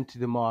 I went to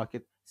the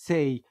market.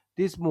 Say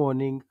this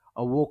morning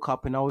I woke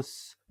up and I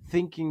was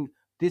thinking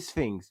these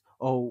things.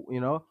 Or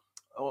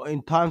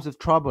in times of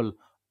trouble,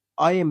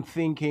 I am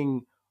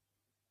thinking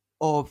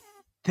of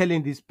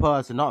telling this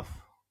person off.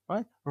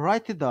 Right?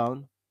 Write it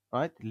down.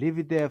 Right? Leave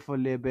it there for a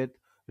little bit.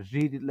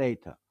 Read it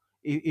later.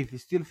 If you're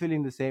still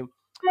feeling the same,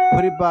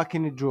 put it back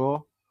in the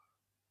drawer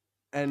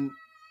and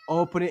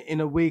open it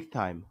in a week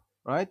time,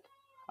 right?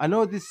 I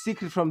know this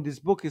secret from this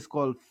book is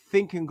called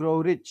Think and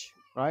Grow Rich,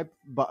 right?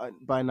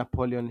 By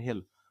Napoleon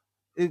Hill.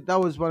 That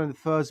was one of the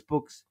first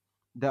books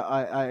that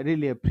I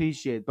really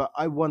appreciate, but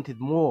I wanted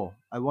more.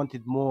 I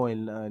wanted more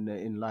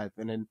in life,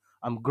 and then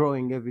I'm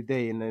growing every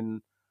day, and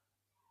then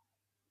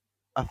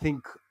I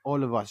think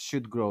all of us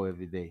should grow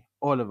every day.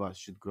 All of us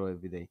should grow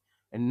every day,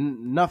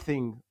 and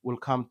nothing will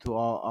come to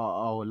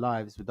our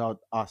lives without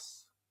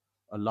us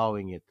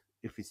allowing it.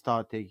 If we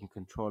start taking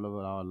control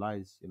over our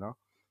lives.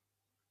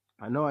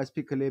 I know I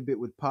speak a little bit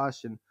with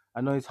passion.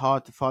 I know it's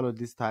hard to follow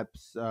these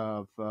types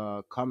of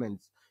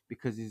comments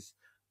because it's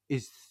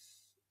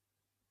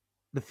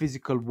the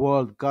physical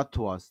world got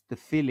to us, the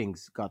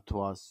feelings got to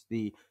us,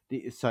 the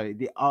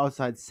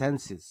outside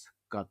senses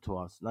got to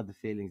us, not the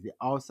feelings, the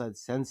outside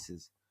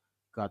senses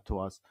got to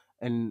us,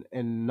 and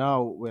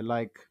now we're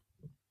like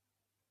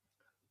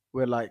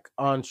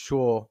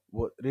unsure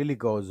what really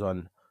goes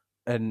on,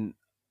 and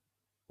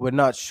we're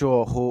not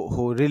sure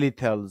who really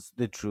tells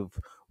the truth.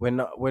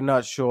 We're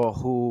not sure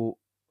who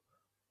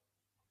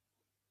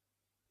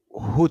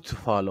to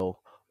follow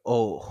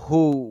or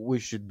who we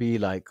should be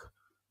like.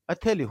 I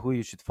tell you who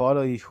you should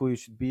follow, who you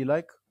should be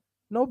like.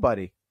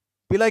 Nobody.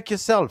 Be like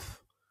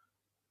yourself.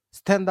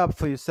 Stand up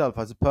for yourself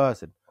as a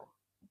person.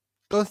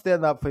 Don't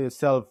stand up for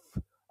yourself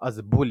as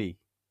a bully.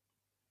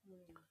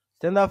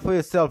 Stand up for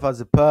yourself as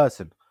a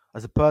person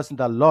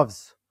that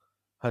loves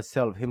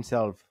herself,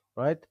 himself,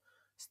 right?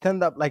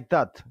 Stand up like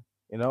that,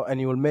 and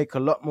you will make a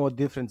lot more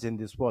difference in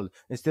this world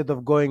instead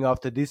of going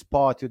after this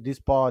party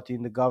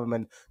in the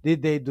government.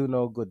 Did they do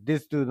no good?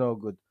 This do no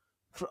good.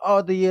 For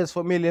all the years,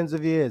 for millions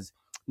of years,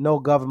 no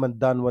government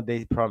done what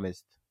they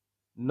promised.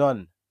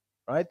 None,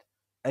 right?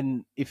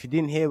 And if you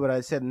didn't hear what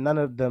I said, none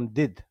of them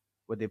did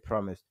what they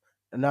promised.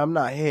 And I'm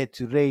not here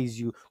to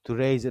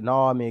raise an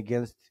army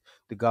against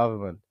the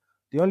government.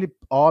 The only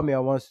army I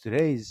want to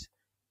raise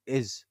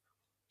is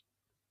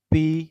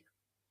be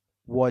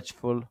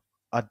watchful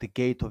at the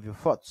gate of your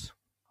thoughts,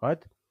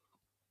 right?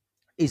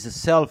 It's a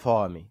self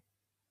army,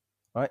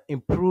 right?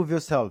 Improve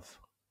yourself.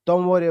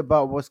 Don't worry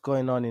about what's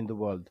going on in the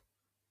world.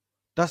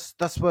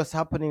 That's what's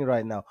happening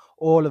right now.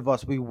 All of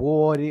us, we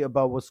worry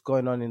about what's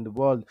going on in the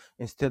world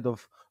instead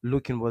of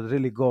looking what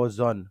really goes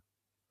on.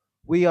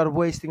 We are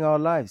wasting our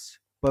lives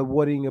by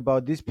worrying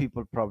about this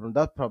people problem,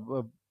 that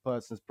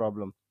person's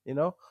problem.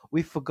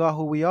 We forgot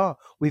who we are.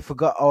 We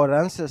forgot our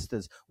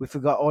ancestors. We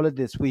forgot all of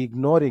this. We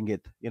ignoring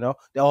it.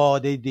 Oh,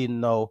 they didn't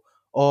know.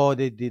 Oh,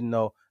 they didn't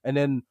know. And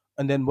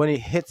then when it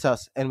hits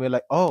us, and we're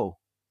like, oh,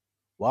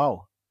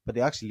 wow, but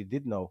they actually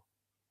did know,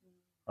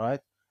 right?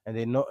 And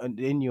they know, and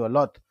they knew a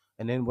lot.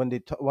 And then when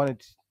they wanted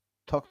to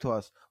talk to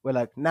us, we're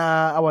like,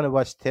 nah, I want to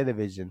watch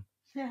television,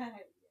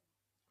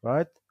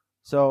 right?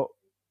 So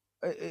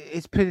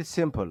it's pretty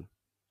simple.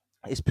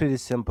 It's pretty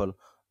simple.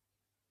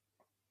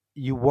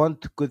 You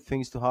want good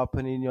things to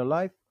happen in your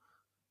life,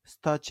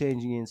 start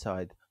changing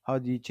inside. How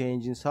do you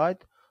change inside?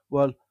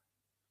 Well,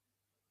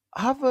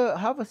 have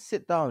a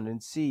sit down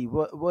and see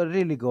what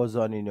really goes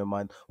on in your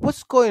mind.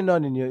 What's going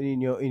on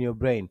in your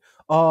brain?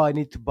 Oh, I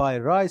need to buy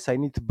rice, I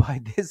need to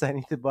buy this, I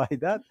need to buy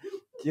that,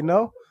 you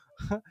know.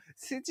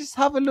 See, just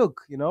have a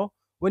look,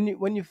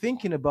 when you're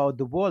thinking about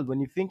the world, when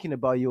you're thinking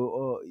about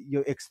your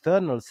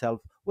external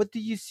self, what do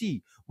you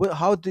see?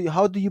 How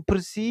do you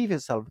perceive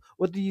yourself?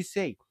 What do you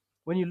say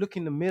when you look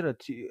in the mirror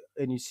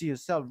and you see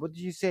yourself? What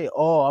do you say?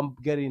 Oh, I'm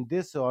getting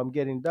this, or I'm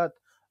getting that.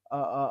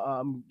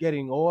 I'm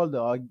getting older,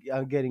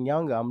 I'm getting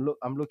younger,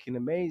 I'm looking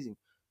amazing.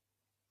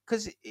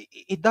 Because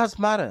it does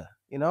matter,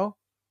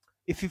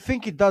 if you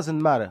think it doesn't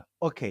matter,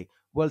 okay,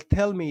 well,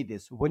 tell me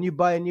this: when you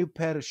buy a new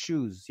pair of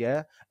shoes,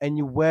 yeah, and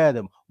you wear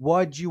them,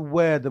 why do you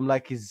wear them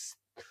like it's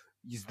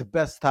the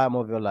best time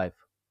of your life?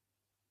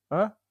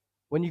 Huh?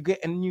 When you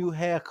get a new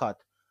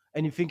haircut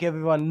and you think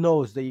everyone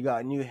knows that you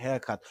got a new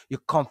haircut,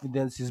 your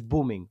confidence is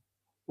booming.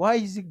 Why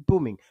is it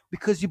booming?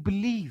 Because you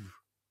believe,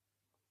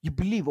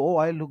 oh,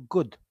 I look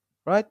good,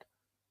 right?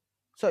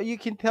 So you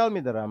can tell me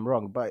that I'm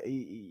wrong, but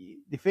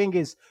the thing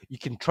is, you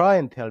can try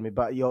and tell me,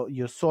 but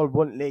your soul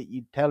won't let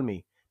you tell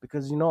me,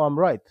 because you know I'm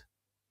right.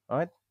 All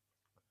right.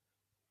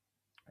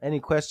 Any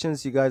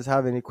questions? You guys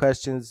have any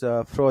questions?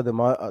 Throw them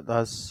out at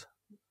us.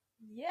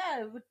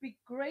 Yeah, it would be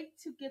great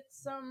to get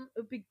some.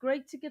 It would be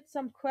great to get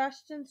some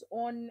questions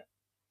on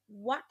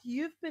what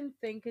you've been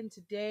thinking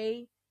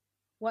today,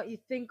 what you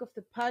think of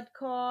the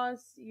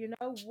podcast.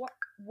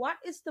 What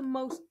is the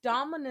most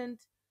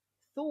dominant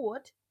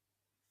thought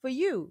for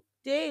you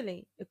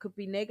daily? It could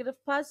be negative,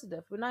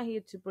 positive. We're not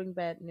here to bring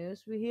bad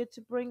news. We're here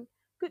to bring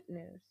good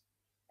news.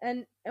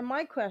 And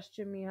my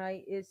question,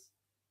 Mihai, is: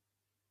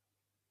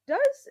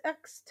 does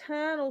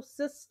external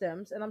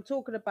systems, and I'm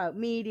talking about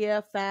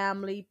media,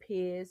 family,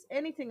 peers,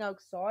 anything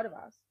outside of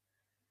us,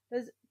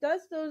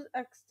 does those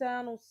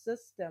external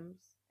systems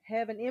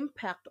have an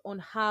impact on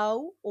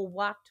how or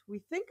what we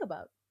think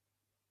about?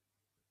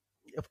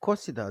 Of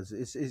course it does.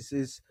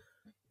 Is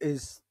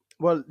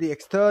Well, the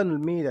external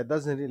media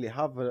doesn't really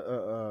have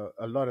a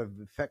lot of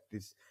effect.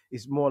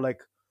 Is more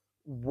like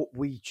what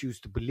we choose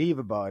to believe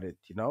about it,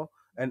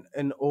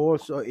 and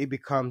also it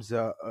becomes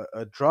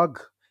a drug,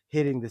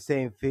 hitting the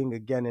same thing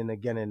again and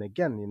again and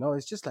again.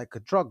 It's just like a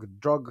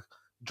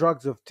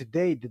drugs of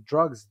today.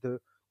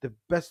 The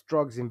best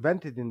drugs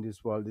invented in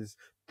this world is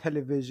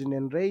television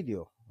and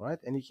radio, right?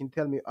 And you can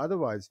tell me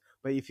otherwise,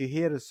 but if you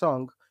hear a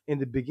song in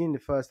the beginning, the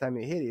first time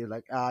you hear it, you're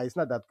like, it's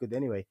not that good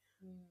anyway.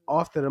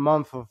 After a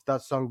month of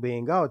that song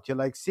being out, you're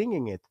like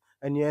singing it,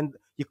 and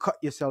you cut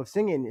yourself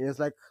singing. It's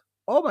like,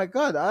 oh my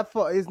god, I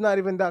thought it's not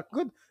even that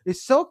good.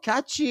 It's so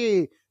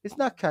catchy. It's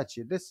not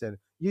catchy. Listen,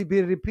 you've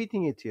been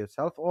repeating it to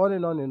yourself on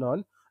and on and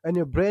on, and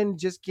your brain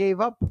just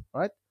gave up,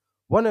 right?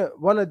 One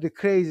of the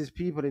craziest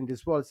people in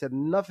this world said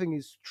nothing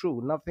is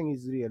true, nothing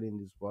is real in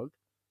this world,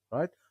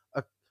 right?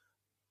 Uh,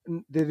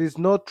 there is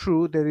no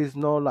true, there is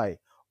no lie.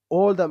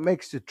 All that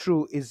makes it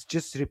true is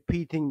just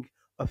repeating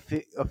a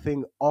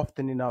thing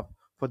often enough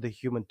for the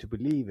human to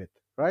believe it,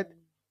 right?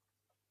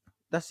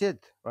 That's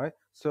it, right?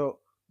 So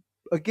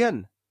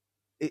again,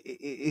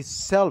 it's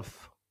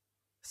self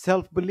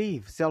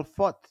belief, self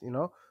thought,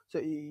 so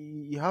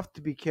you have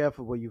to be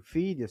careful what you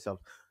feed yourself.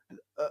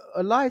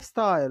 A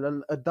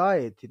lifestyle, a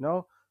diet,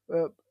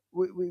 uh,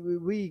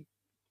 we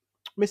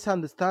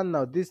misunderstand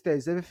now these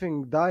days.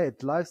 Everything,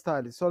 diet,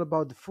 lifestyle, it's all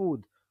about the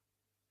food.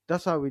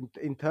 That's how we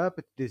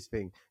interpret this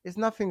thing. It's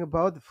nothing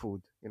about the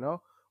food,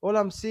 All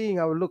I'm seeing,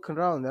 I will look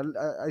around.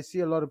 I see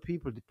a lot of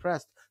people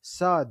depressed,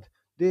 sad,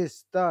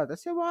 this, that. I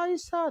say, why are you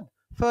sad?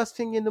 First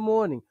thing in the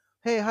morning.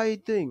 Hey, how you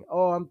doing?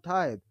 Oh, I'm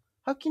tired.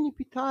 How can you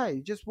be tired?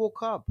 You just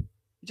woke up.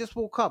 You just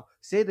woke up.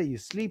 Say that you're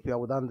sleepy, I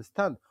would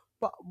understand.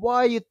 But why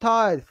are you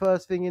tired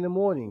first thing in the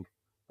morning?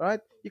 Right?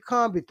 You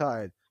can't be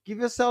tired. Give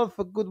yourself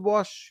a good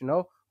wash,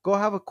 Go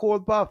have a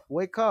cold bath.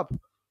 Wake up.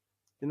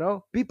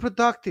 Be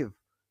productive,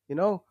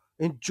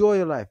 enjoy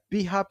your life,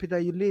 be happy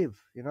that you live.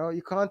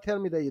 You can't tell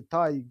me that you're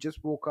tired, you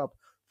just woke up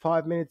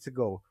 5 minutes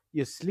ago,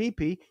 you're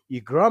sleepy,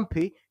 you're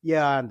grumpy.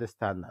 Yeah, I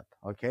understand that.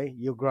 Okay,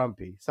 you're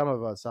grumpy, some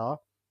of us are,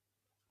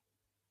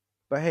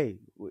 but hey,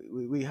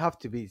 we have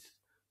to be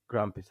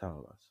grumpy, some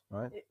of us,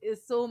 right?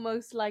 It's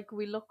almost like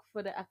we look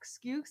for the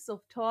excuse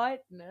of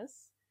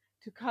tiredness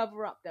to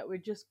cover up that we're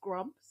just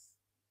grumps.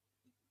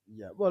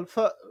 Yeah, well,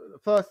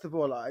 first of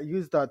all, I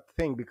use that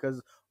thing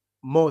because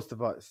most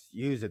of us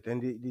use it,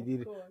 and the, the, Of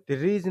the, course. the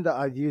reason that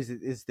I use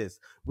it is this: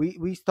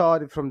 we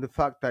started from the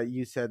fact that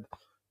you said,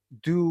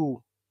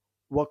 do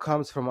what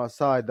comes from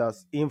outside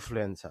us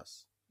influence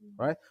us, Mhm.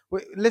 right?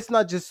 Let's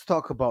not just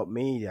talk about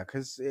media,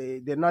 because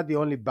they're not the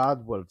only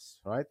bad wolves,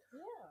 right?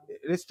 Yeah.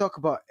 Let's talk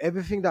about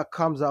everything that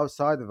comes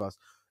outside of us.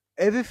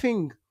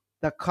 Everything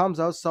that comes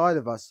outside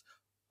of us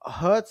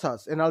hurts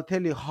us, and I'll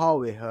tell you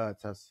how it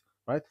hurts us,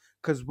 right?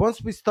 Because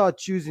once we start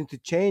choosing to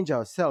change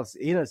ourselves,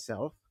 inner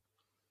self,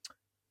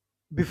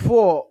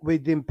 before we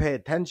didn't pay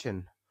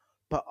attention,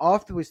 but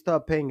after we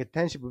start paying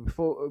attention, but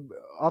before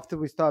after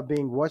we start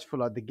being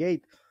watchful at the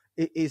gate,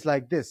 it's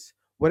like this: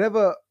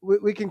 whatever,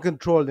 we can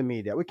control the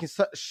media. We can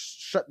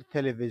shut the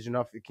television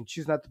off. We can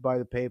choose not to buy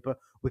the paper.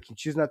 We can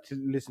choose not to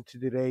listen to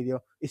the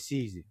radio. It's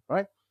easy,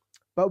 right?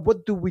 But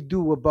what do we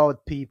do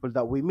about people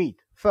that we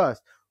meet?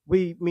 First,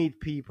 we meet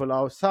people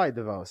outside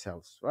of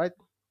ourselves, right?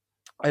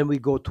 And we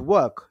go to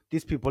work.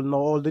 These people know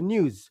all the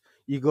news.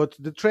 You go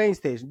to the train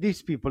station.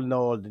 These people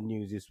know all the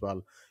news as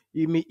well.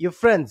 You meet your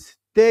friends.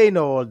 They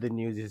know all the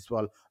news as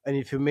well. And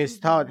if you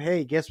missed out,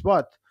 hey, guess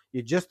what?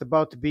 You're just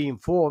about to be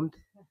informed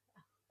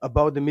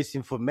about the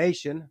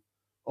misinformation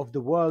of the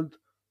world,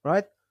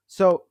 right?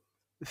 So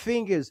the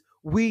thing is,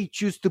 we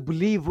choose to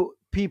believe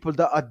people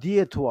that are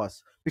dear to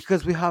us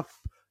because we have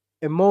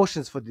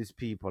emotions for these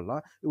people.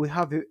 Huh?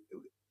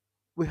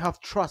 We have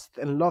trust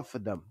and love for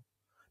them.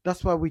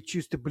 That's why we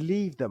choose to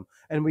believe them,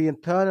 and we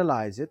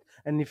internalize it.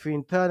 And if we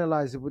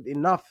internalize it with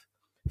enough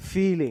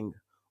feeling,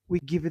 we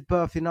give it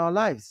birth in our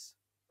lives,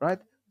 right?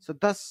 So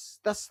that's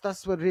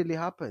what really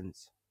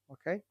happens.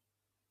 Okay,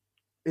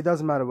 it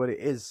doesn't matter what it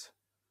is.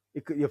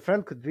 Your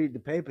friend could read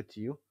the paper to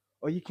you,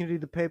 or you can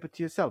read the paper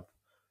to yourself.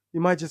 You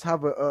might just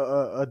have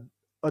a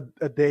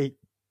day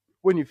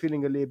when you're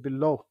feeling a little bit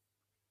low,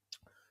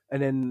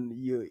 and then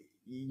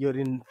you're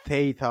in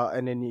theta,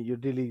 and then you're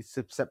really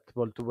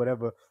susceptible to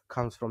whatever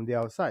comes from the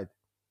outside,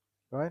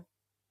 right?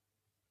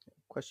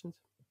 Questions?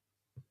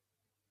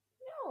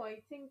 No,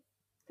 I think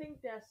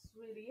that's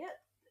really it.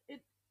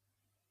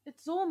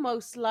 It's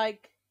almost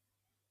like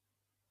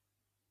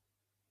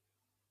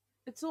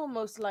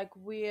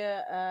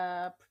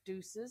we're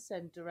producers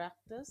and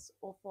directors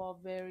of our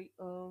very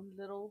own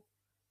little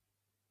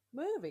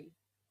movie.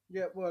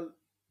 Yeah, well,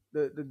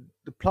 the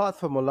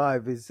platform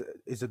alive is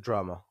a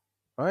drama,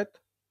 right?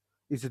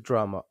 It's a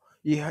drama.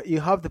 You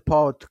have the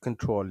power to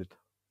control it,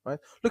 right?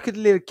 Look at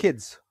little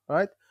kids,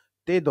 right?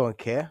 They don't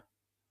care.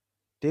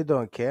 They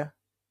don't care.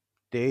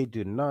 They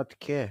do not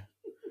care.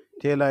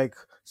 They're like,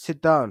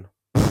 sit down.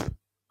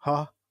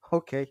 Huh?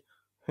 Okay.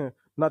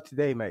 Not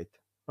today, mate.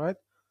 Right?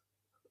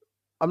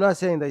 I'm not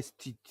saying that it's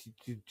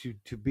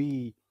to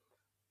be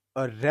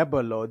a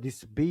rebel or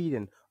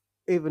disobedient.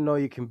 Even though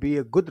you can be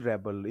a good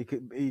rebel, you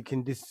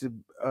can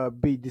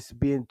be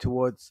disobedient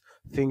towards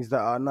things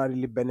that are not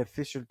really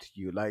beneficial to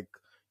you, like,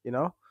 you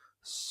know.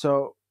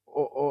 So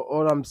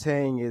all I'm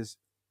saying is,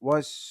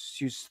 once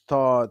you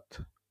start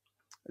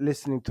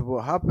listening to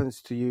what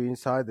happens to you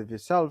inside of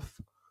yourself,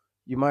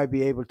 you might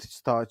be able to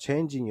start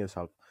changing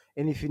yourself.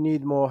 And if you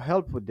need more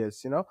help with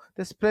this,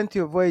 there's plenty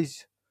of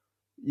ways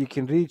you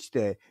can reach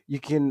there. You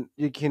can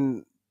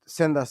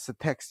send us a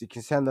text, you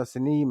can send us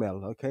an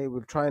email. Okay,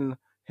 we'll try and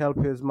help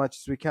you as much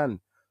as we can.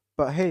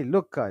 But hey,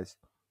 look, guys,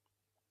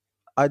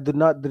 I do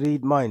not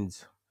read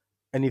minds,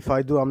 and if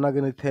I do, I'm not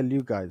going to tell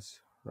you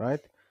guys,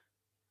 right?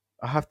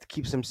 I have to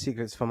keep some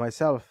secrets for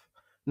myself,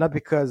 not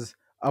because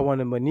I want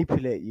to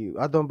manipulate you.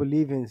 I don't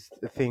believe in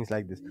things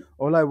like this.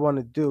 All I want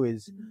to do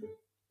is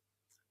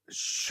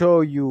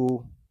show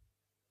you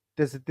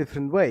there's a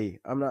different way.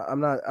 I'm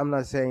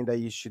not saying that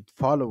you should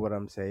follow what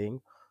I'm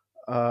saying.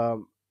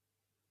 um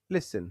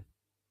Listen,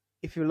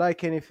 if you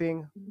like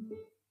anything,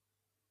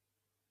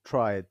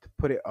 try it,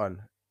 put it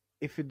on.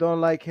 If you don't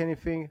like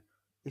anything,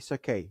 it's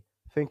okay.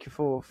 Thank you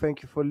for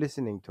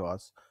listening to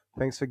us.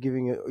 Thanks for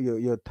giving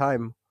your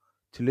time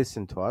to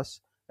listen to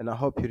us, and I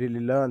hope you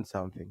really learned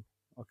something.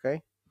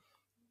 Okay,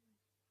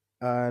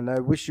 and I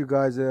wish you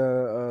guys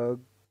a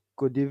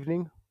good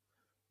evening,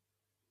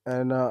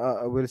 and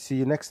I will see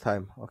you next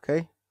time.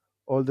 Okay,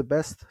 all the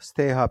best,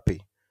 stay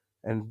happy,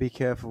 and be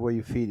careful what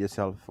you feed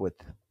yourself with.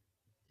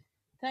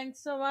 Thanks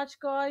so much,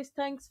 guys.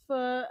 Thanks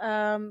for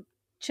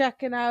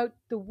checking out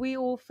the We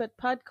All Fit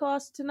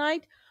podcast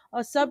tonight.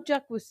 Our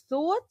subject was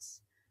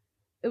thoughts.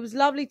 It was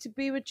lovely to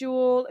be with you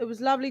all. It was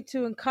lovely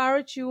to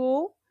encourage you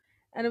all.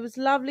 And it was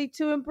lovely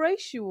to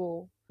embrace you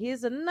all.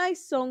 Here's a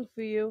nice song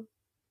for you.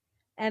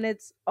 And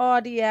it's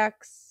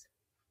RDX,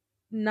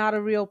 Not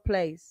a Real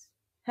Place.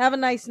 Have a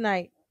nice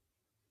night.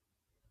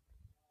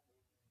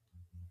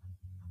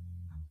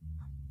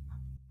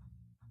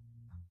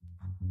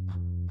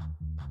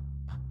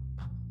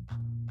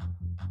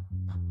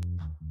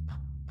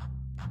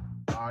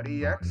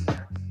 RDX.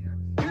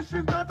 This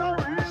is not a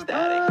real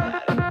static.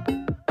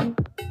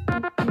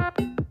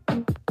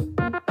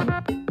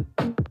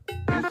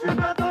 This is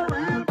not a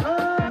real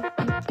bird.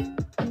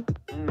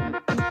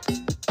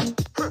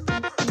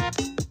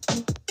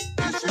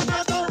 This is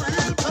not a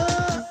real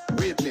bird.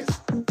 Weightless,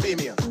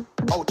 female,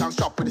 out and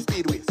shop with the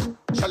speedways.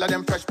 Shell of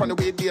them fresh from the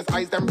weed base,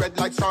 eyes them red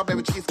like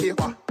strawberry cheesecake.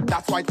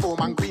 That's white foam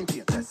and green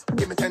tea. Yes.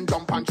 Give me 10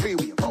 jump and 3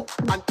 wheel.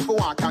 And if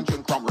I can't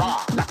drink from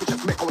raw, like we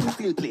just make out a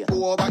field play.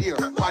 Go over here,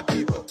 mad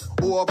people.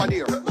 Go over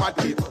there, mad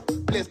people.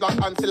 Place block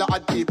and still a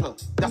odd people.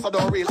 That's how the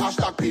real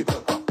hashtag people.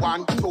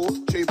 1,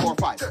 2, 3, 4,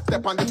 5.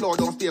 Step on the floor,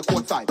 don't stay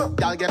outside.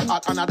 Y'all get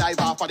hot and a dive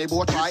off of the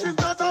boat ride. This is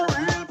not a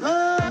real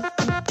bird.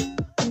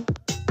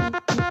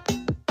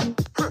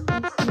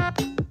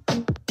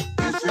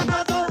 This is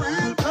not a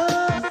real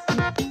bird.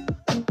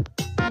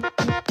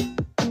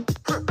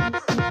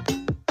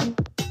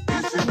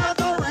 This is not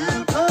a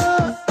real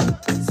bird.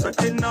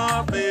 Sweat in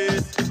our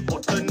face,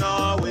 put in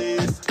our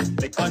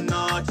waist, lick on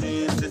our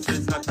cheese.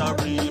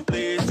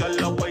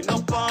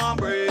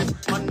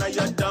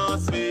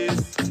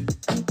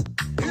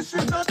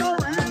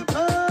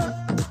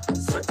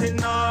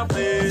 our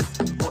face,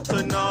 put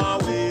on our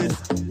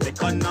waist.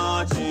 Take on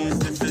our chase,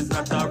 this is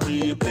not a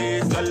real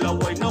place. Girl, I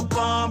wind up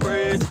on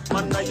brace,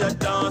 man, now your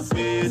dance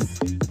face.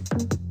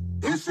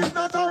 This is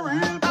not a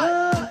real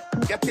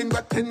place. Getting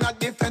wet in a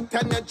different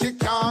energy,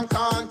 can't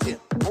contain.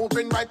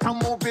 Moving right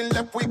and moving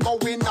left, we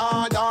going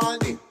hard all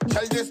day.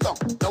 Shell this down,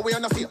 no way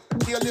on the field.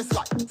 Kill this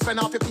life, spend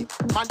off your feet.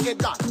 Man get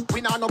gone,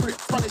 we nah no break.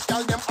 Spanish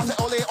girl them, I say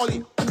ole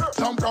ole.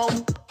 Jump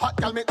round, hot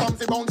girl make come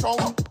see bounce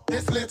round.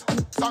 This lit,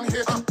 song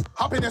hit,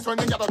 happiness when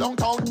we gather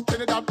downtown.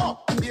 Trinidad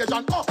up,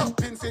 Asian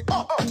up, Vincent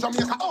up,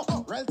 Jamaica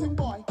up. Real thing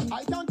boy,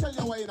 I can't tell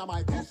you why in a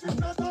mic. This is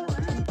not